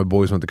then all my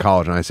boys went to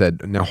college, and I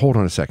said, now hold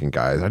on a second,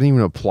 guys. I didn't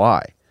even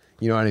apply.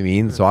 You know what I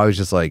mean? So I was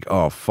just like,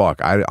 oh,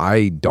 fuck.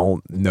 I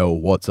don't know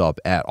what's up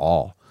at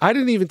all. I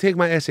didn't even take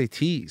my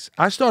SATs.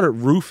 I started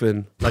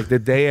roofing like the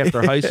day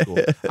after high school.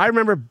 I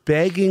remember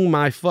begging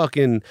my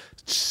fucking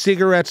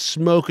cigarette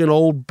smoking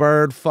old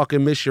bird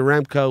fucking Miss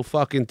Yaremko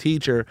fucking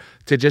teacher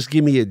to just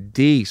give me a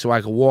D so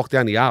I could walk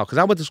down the aisle. Because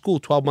I went to school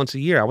 12 months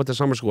a year. I went to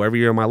summer school every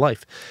year of my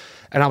life.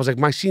 And I was like,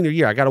 my senior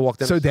year, I got to walk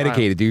down So the aisle.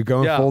 dedicated, dude.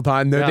 Going Yeah. full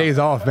time. No Yeah. days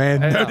off,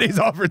 man. Yeah. No days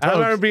off for I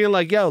remember Tubbs. being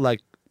like, yo,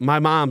 like, my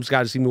mom's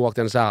got to see me walk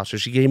down this aisle. So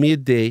she gave me a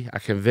D. I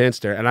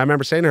convinced her. And I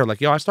remember saying to her,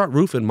 like, yo, I start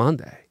roofing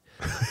Monday.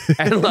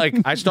 And like,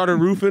 I started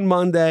roofing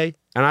Monday.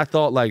 And I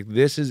thought, like,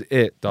 this is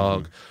it,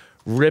 dog.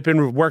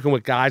 Working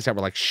with guys that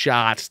were like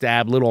shot,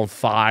 stabbed, lit on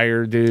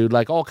fire, dude.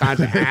 Like all kinds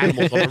of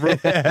animals on the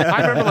roof.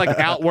 I remember like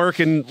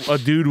outworking a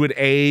dude with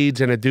AIDS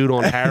and a dude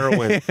on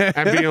heroin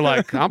and being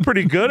like, I'm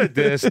pretty good at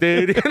this,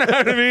 dude. You know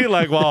what I mean?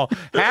 Like, well,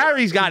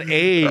 Harry's got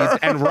AIDS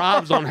and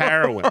Rob's on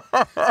heroin.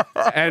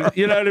 And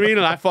you know what I mean?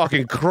 And I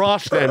fucking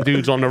crushed them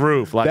dudes on the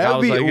roof. Like, I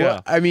was like,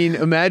 yeah. I mean,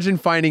 imagine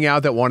finding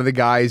out that one of the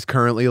guys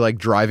currently like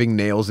driving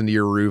nails into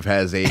your roof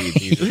has AIDS.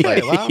 He's just Yeah,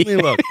 like, well, I mean,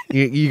 look.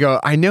 you go,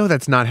 I know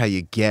that's not how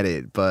you get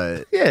it, but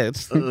what? Yeah,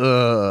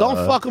 don't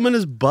fuck him in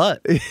his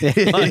butt.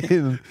 Like,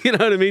 you know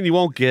what I mean? You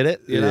won't get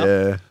it. You know.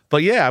 Yeah.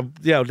 But yeah,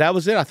 that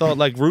was it. I thought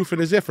like roofing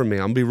is it for me.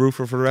 I'm gonna be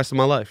roofer for the rest of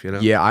my life. You know.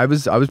 Yeah, I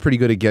was pretty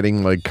good at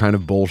getting like kind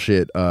of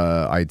bullshit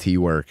IT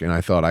work, and I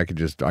thought I could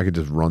just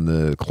run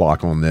the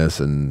clock on this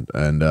and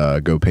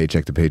go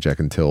paycheck to paycheck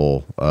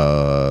until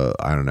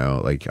I don't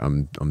know, like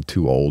I'm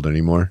too old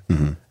anymore.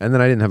 And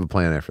then I didn't have a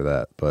plan after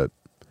that. But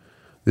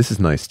this is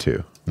nice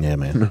too. Yeah,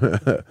 man.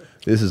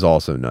 This is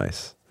also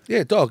nice.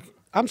 Yeah, dog.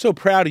 I'm so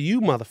proud of you,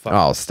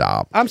 motherfucker. Oh,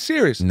 stop. I'm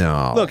serious.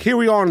 No. Look, here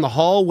we are in the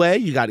hallway.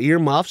 You got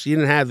earmuffs. You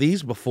didn't have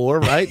these before,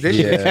 right? This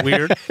shit's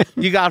weird.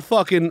 You got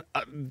fucking...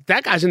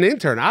 that guy's an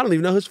intern. I don't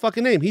even know his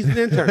fucking name. He's an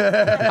intern.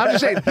 I'm just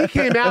saying, he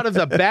came out of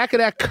the back of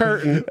that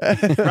curtain,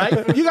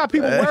 right? You got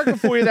people working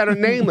for you that are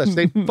nameless.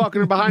 They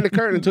fucking are behind the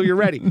curtain until you're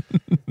ready.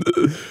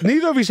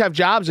 Neither of you have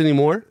jobs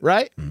anymore,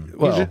 right?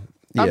 Well...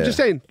 I'm just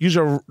saying,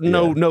 you're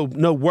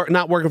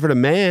not working for the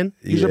man.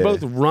 You're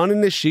both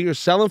running this shit. You're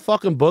selling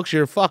fucking books.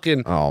 You're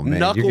fucking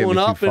knuckling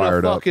up in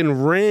a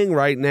fucking ring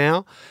right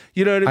now.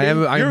 You know what I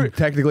mean? I'm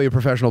technically a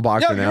professional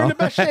boxer now. You're in the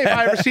best shape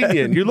I ever seen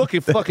you in. You're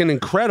looking fucking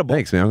incredible.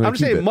 Thanks, man. I'm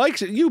just saying,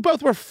 Mike's. You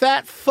both were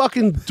fat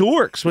fucking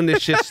dorks when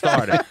this shit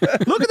started.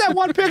 Look at that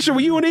one picture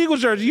with you in Eagles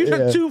jersey.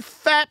 You're two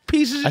fat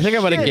pieces. I think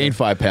of I might shit. have gained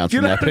 5 pounds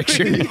from that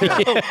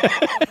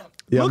picture.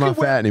 Yeah, I'm not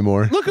fat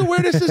anymore. Look at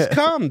where this has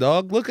come,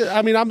 dog. Look at.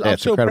 I mean, I'm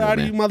so proud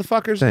of you,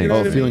 motherfuckers. Thanks. You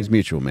know Oh, feelings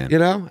mutual, man. You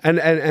know,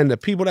 and the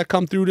people that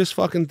come through this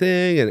fucking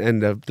thing,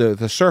 and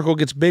the circle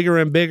gets bigger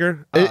and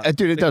bigger.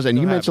 Dude, it does. And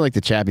you mentioned like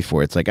the chat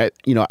before. It's like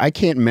I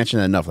can't mention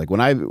that enough. Like when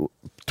I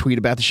tweet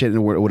about the shit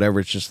and whatever,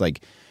 it's just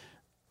like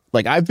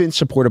I've been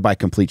supported by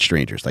complete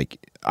strangers. Like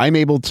I'm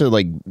able to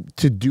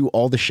do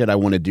all the shit I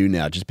want to do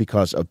now just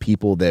because of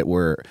people that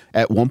were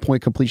at one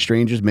point complete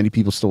strangers. Many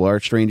people still are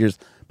strangers,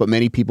 but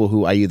many people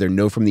who I either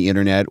know from the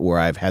internet or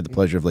I've had the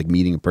pleasure of like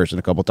meeting in person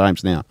a couple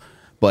times now.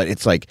 But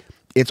it's like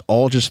it's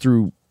all just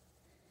through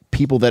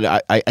people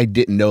that I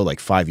didn't know like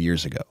 5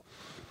 years ago.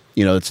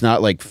 You know, it's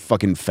not like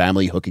fucking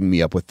family hooking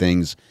me up with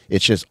things.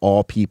 It's just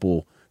all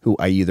people who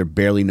I either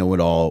barely know at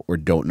all or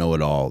don't know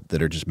at all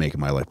that are just making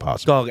my life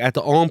possible. Dog, at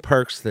the On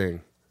Perks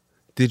thing,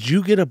 did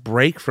you get a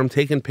break from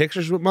taking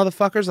pictures with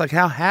motherfuckers? Like,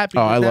 how happy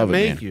does that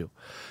make you?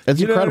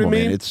 It's You know incredible, what I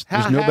mean? man.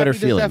 There's no better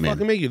feeling, that man.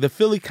 fucking make you? The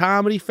Philly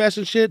Comedy Fest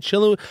and shit,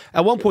 chilling.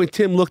 At one point,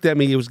 Tim looked at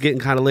me. It was getting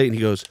kind of late, and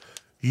he goes,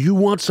 "You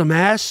want some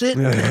acid?"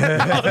 I was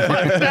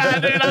like, "Nah,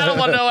 dude, I don't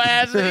want no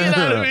acid." You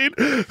know what I mean?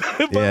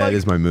 But Yeah, like, it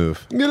is my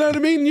move. you know what I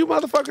mean? You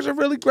motherfuckers are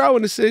really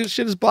growing. This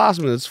shit is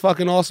blossoming. It's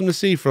fucking awesome to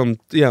see from,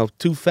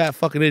 two fat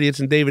fucking idiots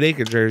in David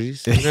Aker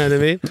jerseys. You know what I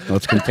mean? Well,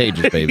 it's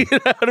contagious, baby. You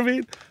know what I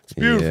mean? It's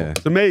beautiful. Yeah.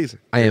 It's amazing.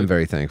 I am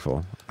very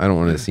thankful. I don't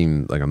want to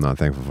seem like I'm not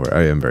thankful for it.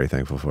 I am very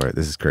thankful for it.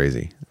 This is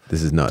crazy.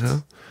 This is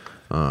nuts.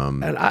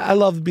 And I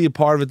love to be a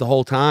part of it the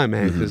whole time,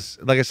 man. Because,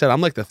 like I said, I'm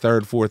like the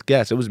third, fourth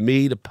guest. It was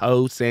me, the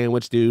Poe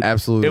Sandwich dude.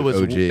 Absolute It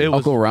was OG. It was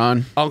Uncle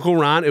Ron. Uncle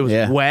Ron. It was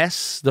Yeah.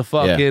 Wes, the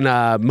fucking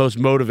most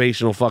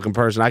motivational fucking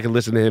person. I can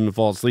listen to him and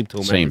fall asleep to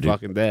him Same, every dude.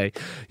 fucking day.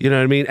 You know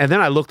what I mean? And then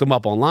I looked him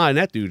up online.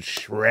 That dude's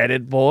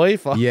shredded, boy.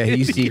 Yeah,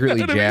 he's You secretly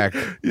know what I mean?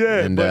 jacked. Yeah,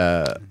 And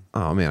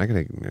oh man, I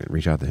gotta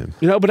reach out to him.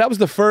 but that was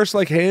the first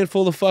like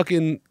handful of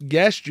fucking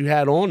guests you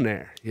had on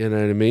there. You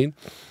know what I mean?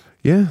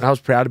 Yeah. I was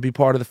proud to be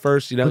part of the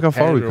first, Look how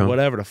far 10 we've or come.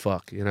 whatever the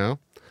fuck, And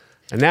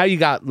now you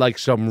got like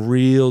some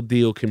real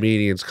deal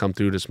comedians come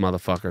through this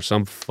motherfucker,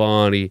 some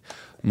funny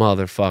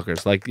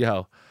motherfuckers. Like,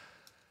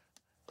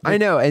 I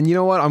know, and you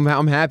know what?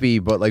 I'm happy,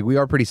 but like we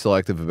are pretty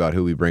selective about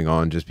who we bring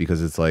on, just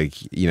because it's like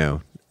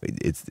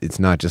it's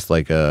not just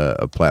like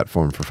a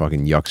platform for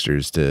fucking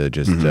yucksters to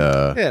just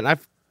yeah, and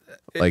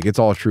like it's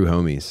all true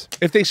homies.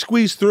 if they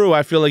squeeze through,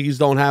 I feel like you just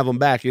don't have them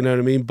back. You know what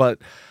I mean? But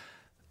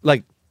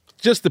like,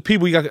 just the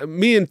people you got.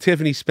 Me and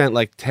Tiffany spent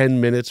like 10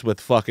 minutes with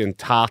fucking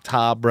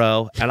Tata,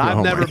 bro, and I've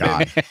Oh my never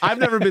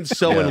God. been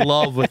so in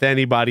love with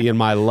anybody in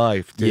my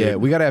life, dude. Yeah,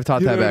 we gotta have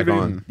Tata You know what back I mean?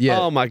 on. Yeah.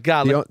 Oh my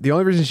God. The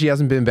only reason she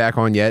hasn't been back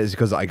on yet is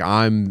because like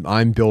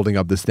I'm building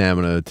up the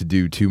stamina to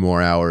do 2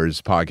 more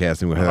hours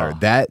podcasting with her.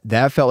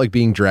 That felt like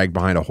being dragged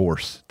behind a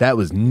horse. That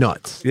was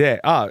nuts. Yeah.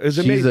 It's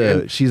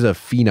amazing. She's a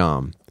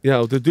phenom.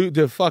 The dude,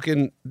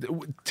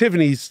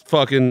 Tiffany's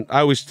fucking. I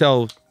always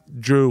tell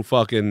Drew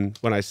fucking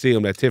when I see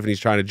him that Tiffany's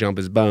trying to jump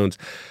his bones.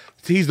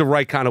 He's the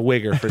right kind of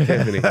wigger for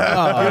Tiffany. You know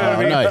what I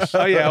mean? Nice.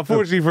 Oh yeah,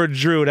 unfortunately for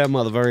Drew, that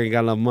motherfucker ain't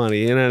got enough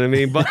money. You know what I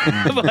mean?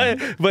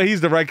 But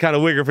he's the right kind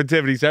of wigger for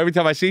Tiffany. So every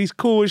time I see he's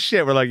cool as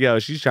shit, we're like, yo,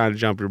 she's trying to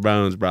jump your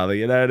bones, brother.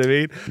 You know what I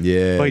mean?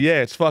 Yeah. But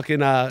yeah, it's fucking.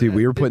 Dude,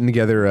 we were putting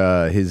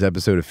together his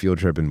episode of Field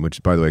Tripping,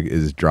 which, by the way,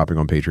 is dropping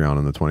on Patreon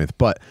on the 20th.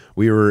 But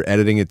we were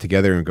editing it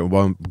together and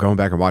going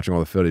back and watching all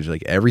the footage.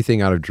 Like,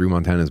 everything out of Drew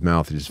Montana's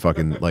mouth just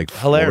fucking, like,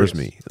 Hilarious. floors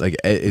me. Like,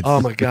 it's... Oh,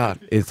 my God.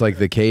 It's like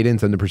the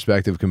cadence and the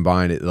perspective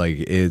combined.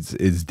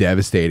 It's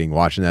devastating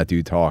watching that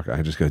dude talk.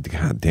 I just go,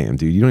 God damn,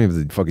 dude, you don't even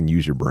have to fucking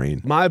use your brain.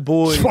 My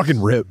boys, Just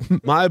fucking rip.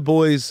 my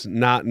boys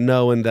not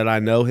knowing that I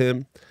know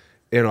him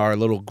in our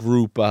little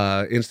group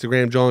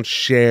Instagram, John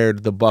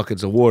shared the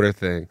buckets of water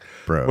thing,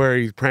 Bro. where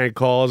he prank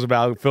calls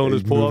about filling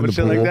his pool up Moving and the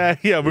shit like pool. that.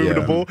 Yeah, moving the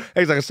Yeah. pool.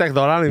 He's like, a second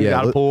thought, I don't even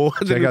got a pool.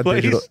 It's Check in out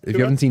place. digital. If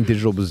you haven't seen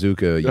Digital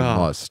Bazooka, you Oh,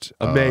 must.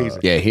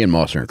 amazing. Yeah, he and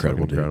Moss are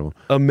incredible, dude. Incredible.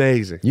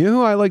 Amazing. You know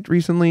who I liked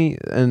recently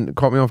and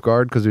caught me off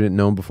guard because we didn't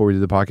know him before we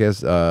did the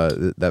podcast?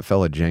 That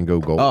fella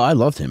Django Gold. Oh, I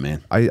loved him,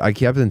 man. I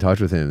kept in touch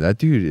with him. That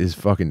dude is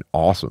fucking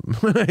awesome.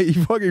 He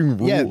fucking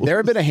rules. Yeah, there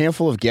have been a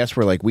handful of guests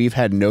where like we've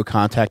had no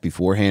contact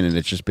beforehand, and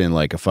it's just been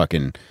like a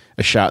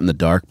shot in the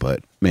dark.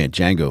 But man,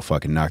 Django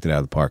fucking knocked it out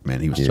of the park, man.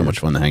 He was so much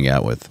fun to hang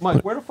out with.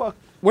 Mike, where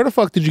the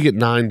fuck did you get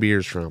 9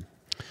 beers from?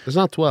 It's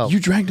not 12. You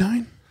drank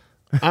 9?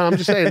 I'm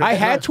just saying. I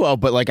had 12,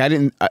 but like I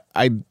didn't.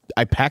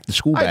 I packed the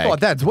school I bag. thought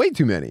that's way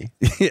too many.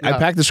 I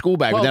packed the school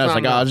bag, but then I was 12's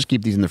like, not oh, I'll enough. just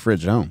keep these in the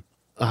fridge at home.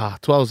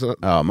 12's.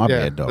 Oh, my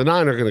bad, dog. The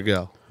 9 are gonna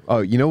go. Oh,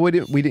 you know what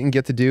we didn't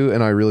get to do,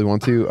 and I really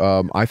want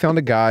to? I found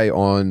a guy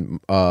on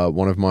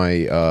one of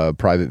my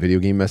private video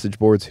game message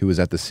boards who was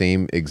at the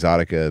same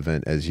Exotica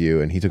event as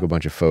you, and he took a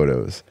bunch of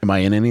photos. Am I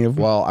in any of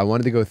them? Well, I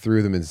wanted to go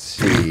through them and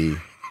see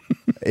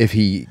if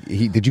he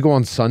did you go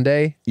on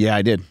Sunday? Yeah,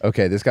 I did.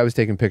 Okay, this guy was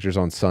taking pictures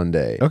on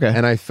Sunday. Okay.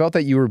 And I felt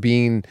that you were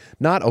being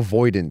not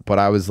avoidant, but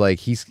I was like,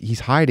 he's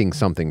hiding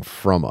something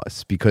from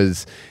us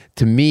because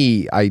to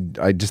me, I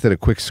just did a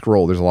quick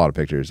scroll. There's a lot of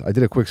pictures. I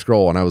did a quick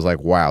scroll and I was like,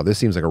 wow, this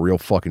seems like a real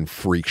fucking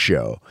freak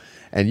show.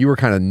 And you were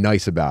kind of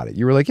nice about it.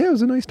 You were like, yeah, it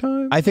was a nice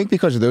time. I think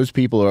because those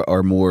people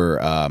are more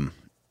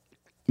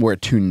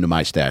attuned to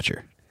my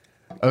stature.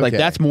 Like Okay.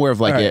 that's more of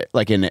like All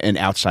right. an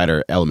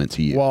outsider element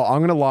to you. Well, I'm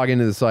gonna log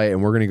into the site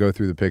and we're gonna go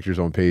through the pictures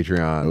on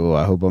Patreon. Oh,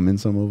 I hope I'm in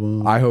some of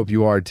them. I hope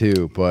you are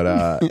too, but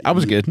I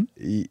was good.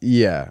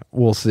 Yeah,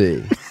 we'll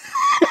see.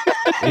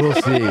 We'll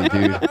see,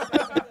 dude.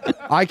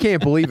 I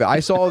can't believe it. I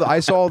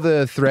saw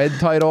the thread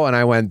title and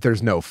I went,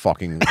 "There's no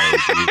fucking way,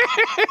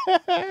 dude."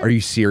 Are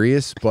you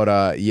serious?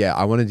 But yeah,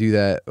 I want to do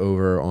that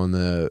over on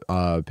the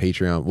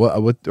Patreon.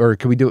 What or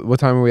can we do? What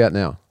time are we at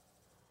now?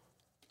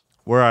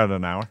 We're at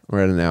an hour.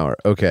 We're at an hour.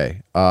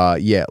 Okay.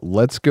 Yeah.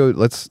 Let's go.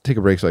 Let's take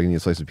a break so I can eat a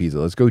slice of pizza.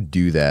 Let's go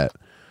do that.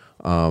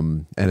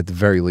 And at the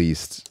very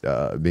least,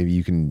 maybe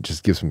you can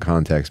just give some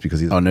context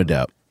because Oh, no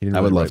doubt. he didn't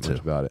I would really love write much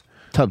to. about it.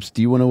 Tubbs,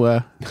 do you want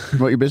to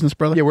promote your business,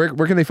 brother? Yeah.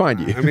 Where can they find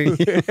you? I mean,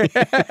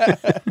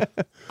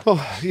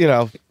 well, you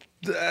know,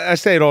 I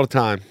say it all the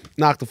time.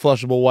 Knock the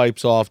flushable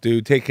wipes off,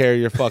 dude. Take care of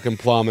your fucking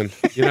plumbing.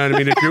 You know what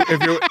I mean?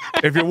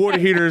 If your water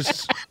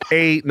heater's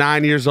 8,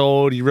 9 years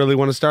old, you really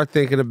want to start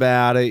thinking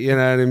about it. You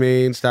know what I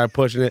mean? Start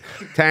pushing it.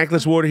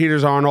 Tankless water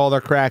heaters aren't all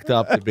they're cracked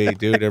up to be,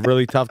 dude. They're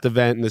really tough to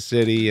vent in the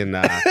city, and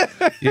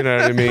you know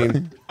what I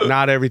mean.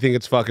 Not everything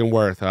it's fucking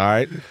worth. All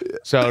right.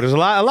 So there's a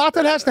lot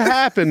that has to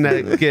happen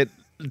that get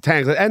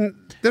tankless, and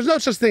there's no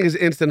such thing as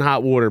instant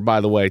hot water, by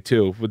the way,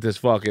 too, with this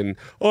fucking,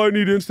 oh, I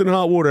need instant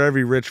hot water.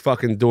 Every rich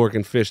fucking dork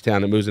in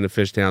Fishtown that moves into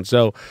Fishtown.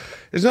 So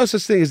there's no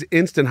such thing as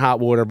instant hot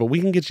water, but we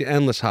can get you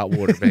endless hot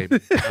water, baby.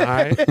 All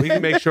right? We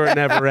can make sure it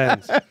never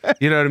ends.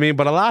 You know what I mean?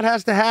 But a lot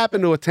has to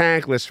happen to a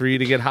tankless for you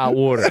to get hot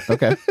water.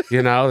 Okay.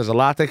 You know, there's a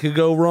lot that could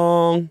go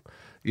wrong.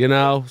 You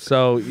know,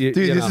 so Dude,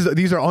 you know.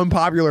 these are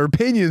unpopular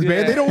opinions,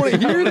 man. Yeah. They don't want to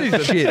hear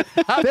this shit.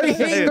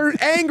 They're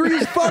angry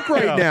as fuck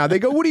right now. They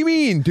go, "What do you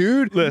mean,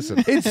 dude?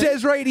 Listen. it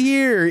says right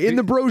here in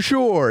the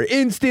brochure,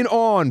 instant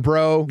on,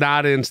 bro.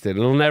 Not instant.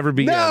 It'll never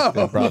be No.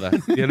 instant, brother.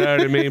 You know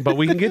what I mean? But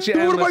we can get you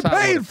Dude, what am endless I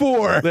hot paying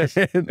water. for?"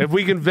 Listen, if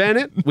we can vent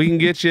it, we can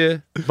get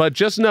you. But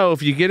just know,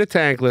 if you get a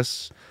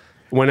tankless,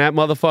 when that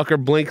motherfucker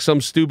blinks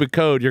some stupid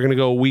code, you're going to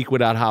go a week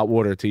without hot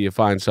water till you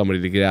find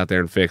somebody to get out there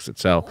and fix it.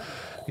 So,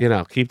 you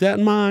know, keep that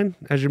in mind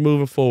as you're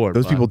moving forward.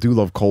 Those bud. people do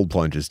love cold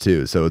plunges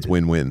too, so it's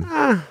win-win.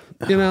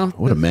 You know,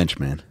 What a mensch,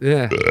 man.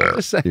 yeah.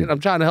 Just saying, I'm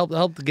trying to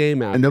help the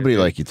game out. And nobody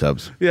here. like you,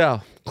 Tubbs.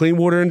 Yeah, clean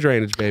water and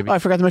drainage, baby. Oh, I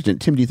forgot to mention,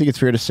 Tim, do you think it's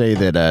fair to say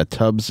that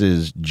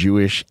Tubbs'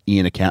 Jewish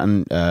Ian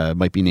accountant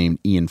might be named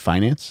Ian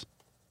Finance?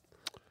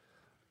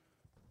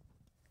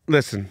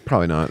 Listen,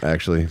 Probably not,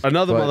 actually.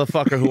 another But-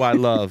 motherfucker who I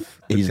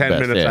love. The He's the 10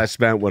 best, minutes yeah. I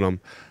spent with him.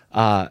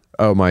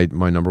 Oh, my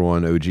number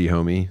one OG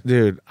homie,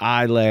 Dude,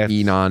 I laughed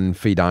Enon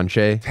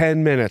Fidanche.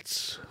 10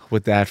 minutes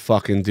with that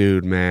fucking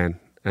dude, man.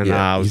 And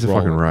I was he's a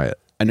fucking rolling. riot.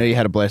 I know you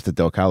had a blast at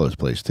Del Calo's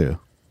place, too.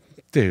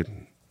 Dude,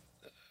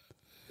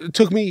 it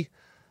took me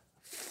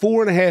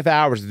 4.5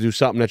 hours to do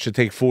something that should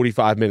take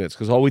 45 minutes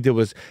because all we did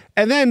was,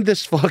 and then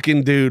this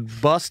fucking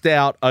dude bust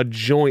out a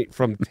joint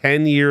from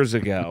 10 years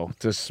ago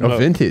to smoke. A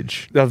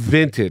vintage. A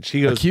vintage.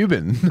 He A goes,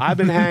 Cuban. I've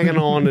been hanging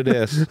on to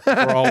this for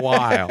a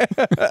while.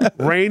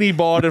 Rainey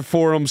bought it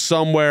for him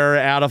somewhere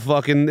out of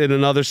fucking in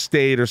another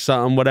state or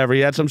something, whatever.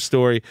 He had some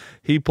story.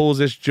 He pulls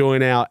this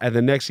joint out, and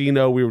the next thing you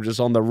know, we were just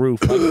on the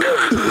roof.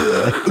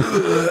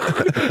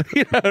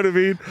 You know what I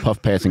mean?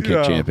 Puff Pass and Kick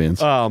Yeah.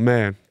 champions. Oh,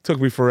 man. Took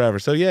me forever.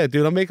 So, yeah,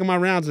 dude, I'm making my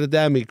rounds of the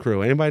Dad Meat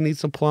crew. Anybody need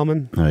some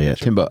plumbing? Oh, yeah.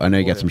 Timbo, I know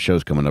you got some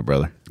shows coming up,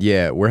 brother.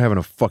 Yeah, we're having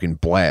a fucking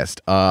blast.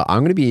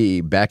 I'm going to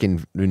be back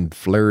in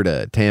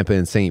Florida, Tampa,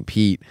 and St.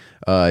 Pete,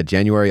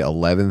 January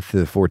 11th to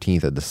the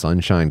 14th at the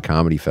Sunshine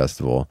Comedy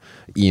Festival.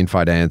 Ian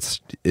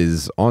Fidance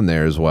is on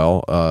there as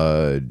well.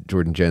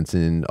 Jordan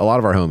Jensen, a lot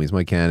of our homies,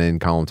 Mike Cannon,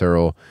 Colin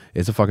Turrell.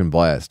 It's a fucking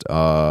blast.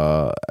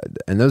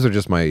 And those are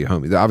just my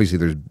homies. Obviously,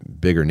 there's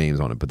bigger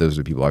names on it, but those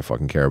are the people I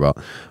fucking care about.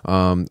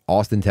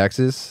 Austin,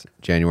 Texas,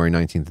 January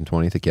 19th and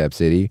 20th at Cap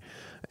City.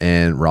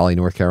 And Raleigh,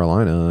 North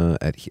Carolina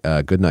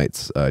at Good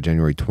Nights,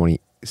 January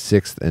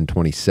 26th and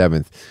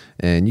 27th.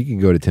 And you can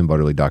go to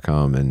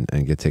timbutterly.com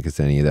and get tickets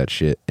to any of that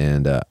shit.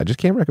 And I just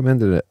can't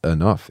recommend it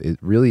enough. It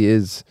really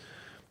is,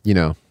 you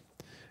know,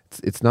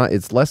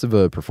 it's less of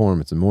a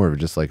performance and more of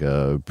just like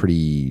a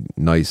pretty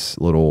nice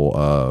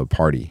little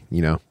party,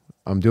 you know.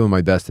 I'm doing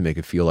my best to make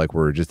it feel like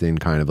we're just in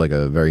kind of like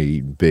a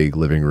very big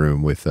living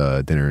room with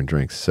dinner and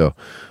drinks. So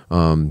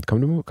come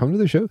to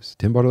the shows,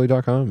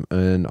 timbutterly.com.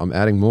 And I'm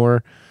adding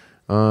more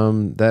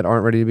that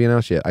aren't ready to be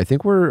announced yet. I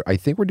think we're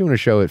doing a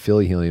show at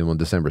Philly Helium on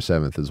December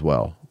 7th as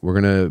well. We're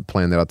gonna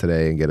plan that out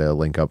today and get a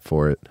link up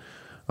for it.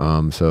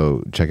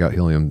 So check out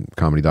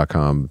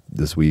heliumcomedy.com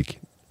this week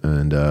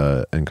and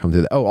come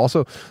to that. Oh,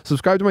 also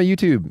subscribe to my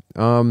YouTube.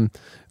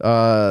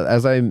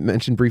 As I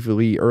mentioned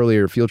briefly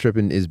earlier, Field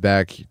Trippin' is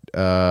back.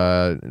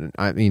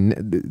 I mean,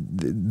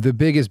 the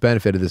biggest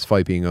benefit of this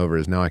fight being over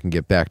is now I can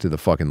get back to the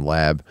fucking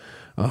lab.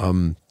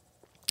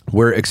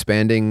 We're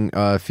expanding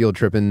Field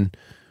Trippin'.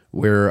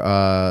 We've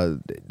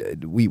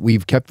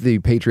kept the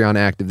Patreon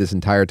active this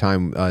entire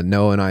time.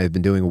 Noah and I have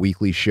been doing a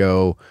weekly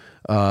show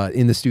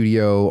in the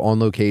studio on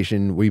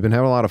location. We've been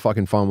having a lot of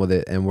fucking fun with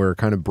it, and we're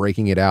kind of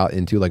breaking it out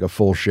into like a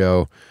full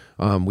show.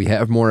 We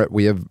have more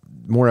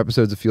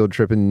episodes of Field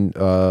Trippin'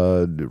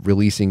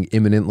 releasing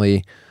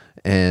imminently,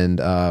 and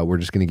we're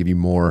just going to give you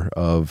more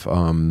of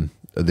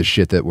the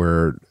shit that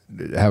we're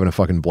having a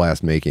fucking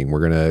blast making.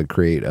 We're going to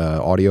create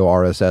audio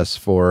RSS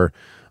for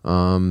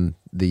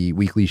the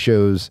weekly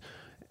shows.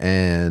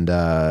 And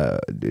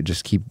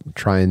just keep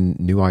trying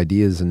new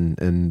ideas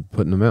and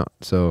putting them out.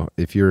 So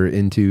if you're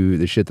into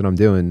the shit that I'm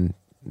doing,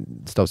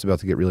 stuff's about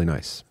to get really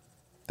nice.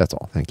 That's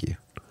all. Thank you.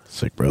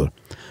 Sick, brother.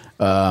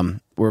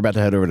 We're about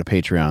to head over to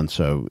Patreon,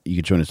 so you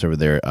can join us over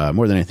there.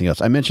 More than anything else,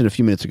 I mentioned a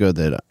few minutes ago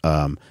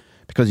that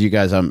because of you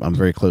guys, I'm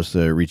very close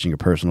to reaching a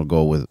personal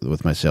goal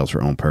with my sales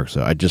for Own Perks.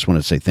 So I just want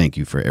to say thank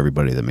you for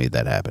everybody that made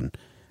that happen.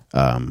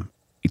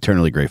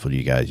 Eternally grateful to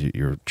you guys.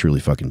 You're truly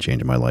fucking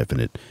changing my life, and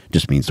it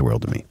just means the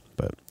world to me.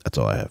 But that's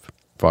all I have.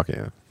 Fuck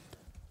yeah.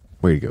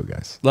 Way to go,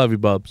 guys. Love you,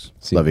 bubs.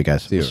 Love you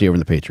guys. See you over in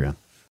the Patreon.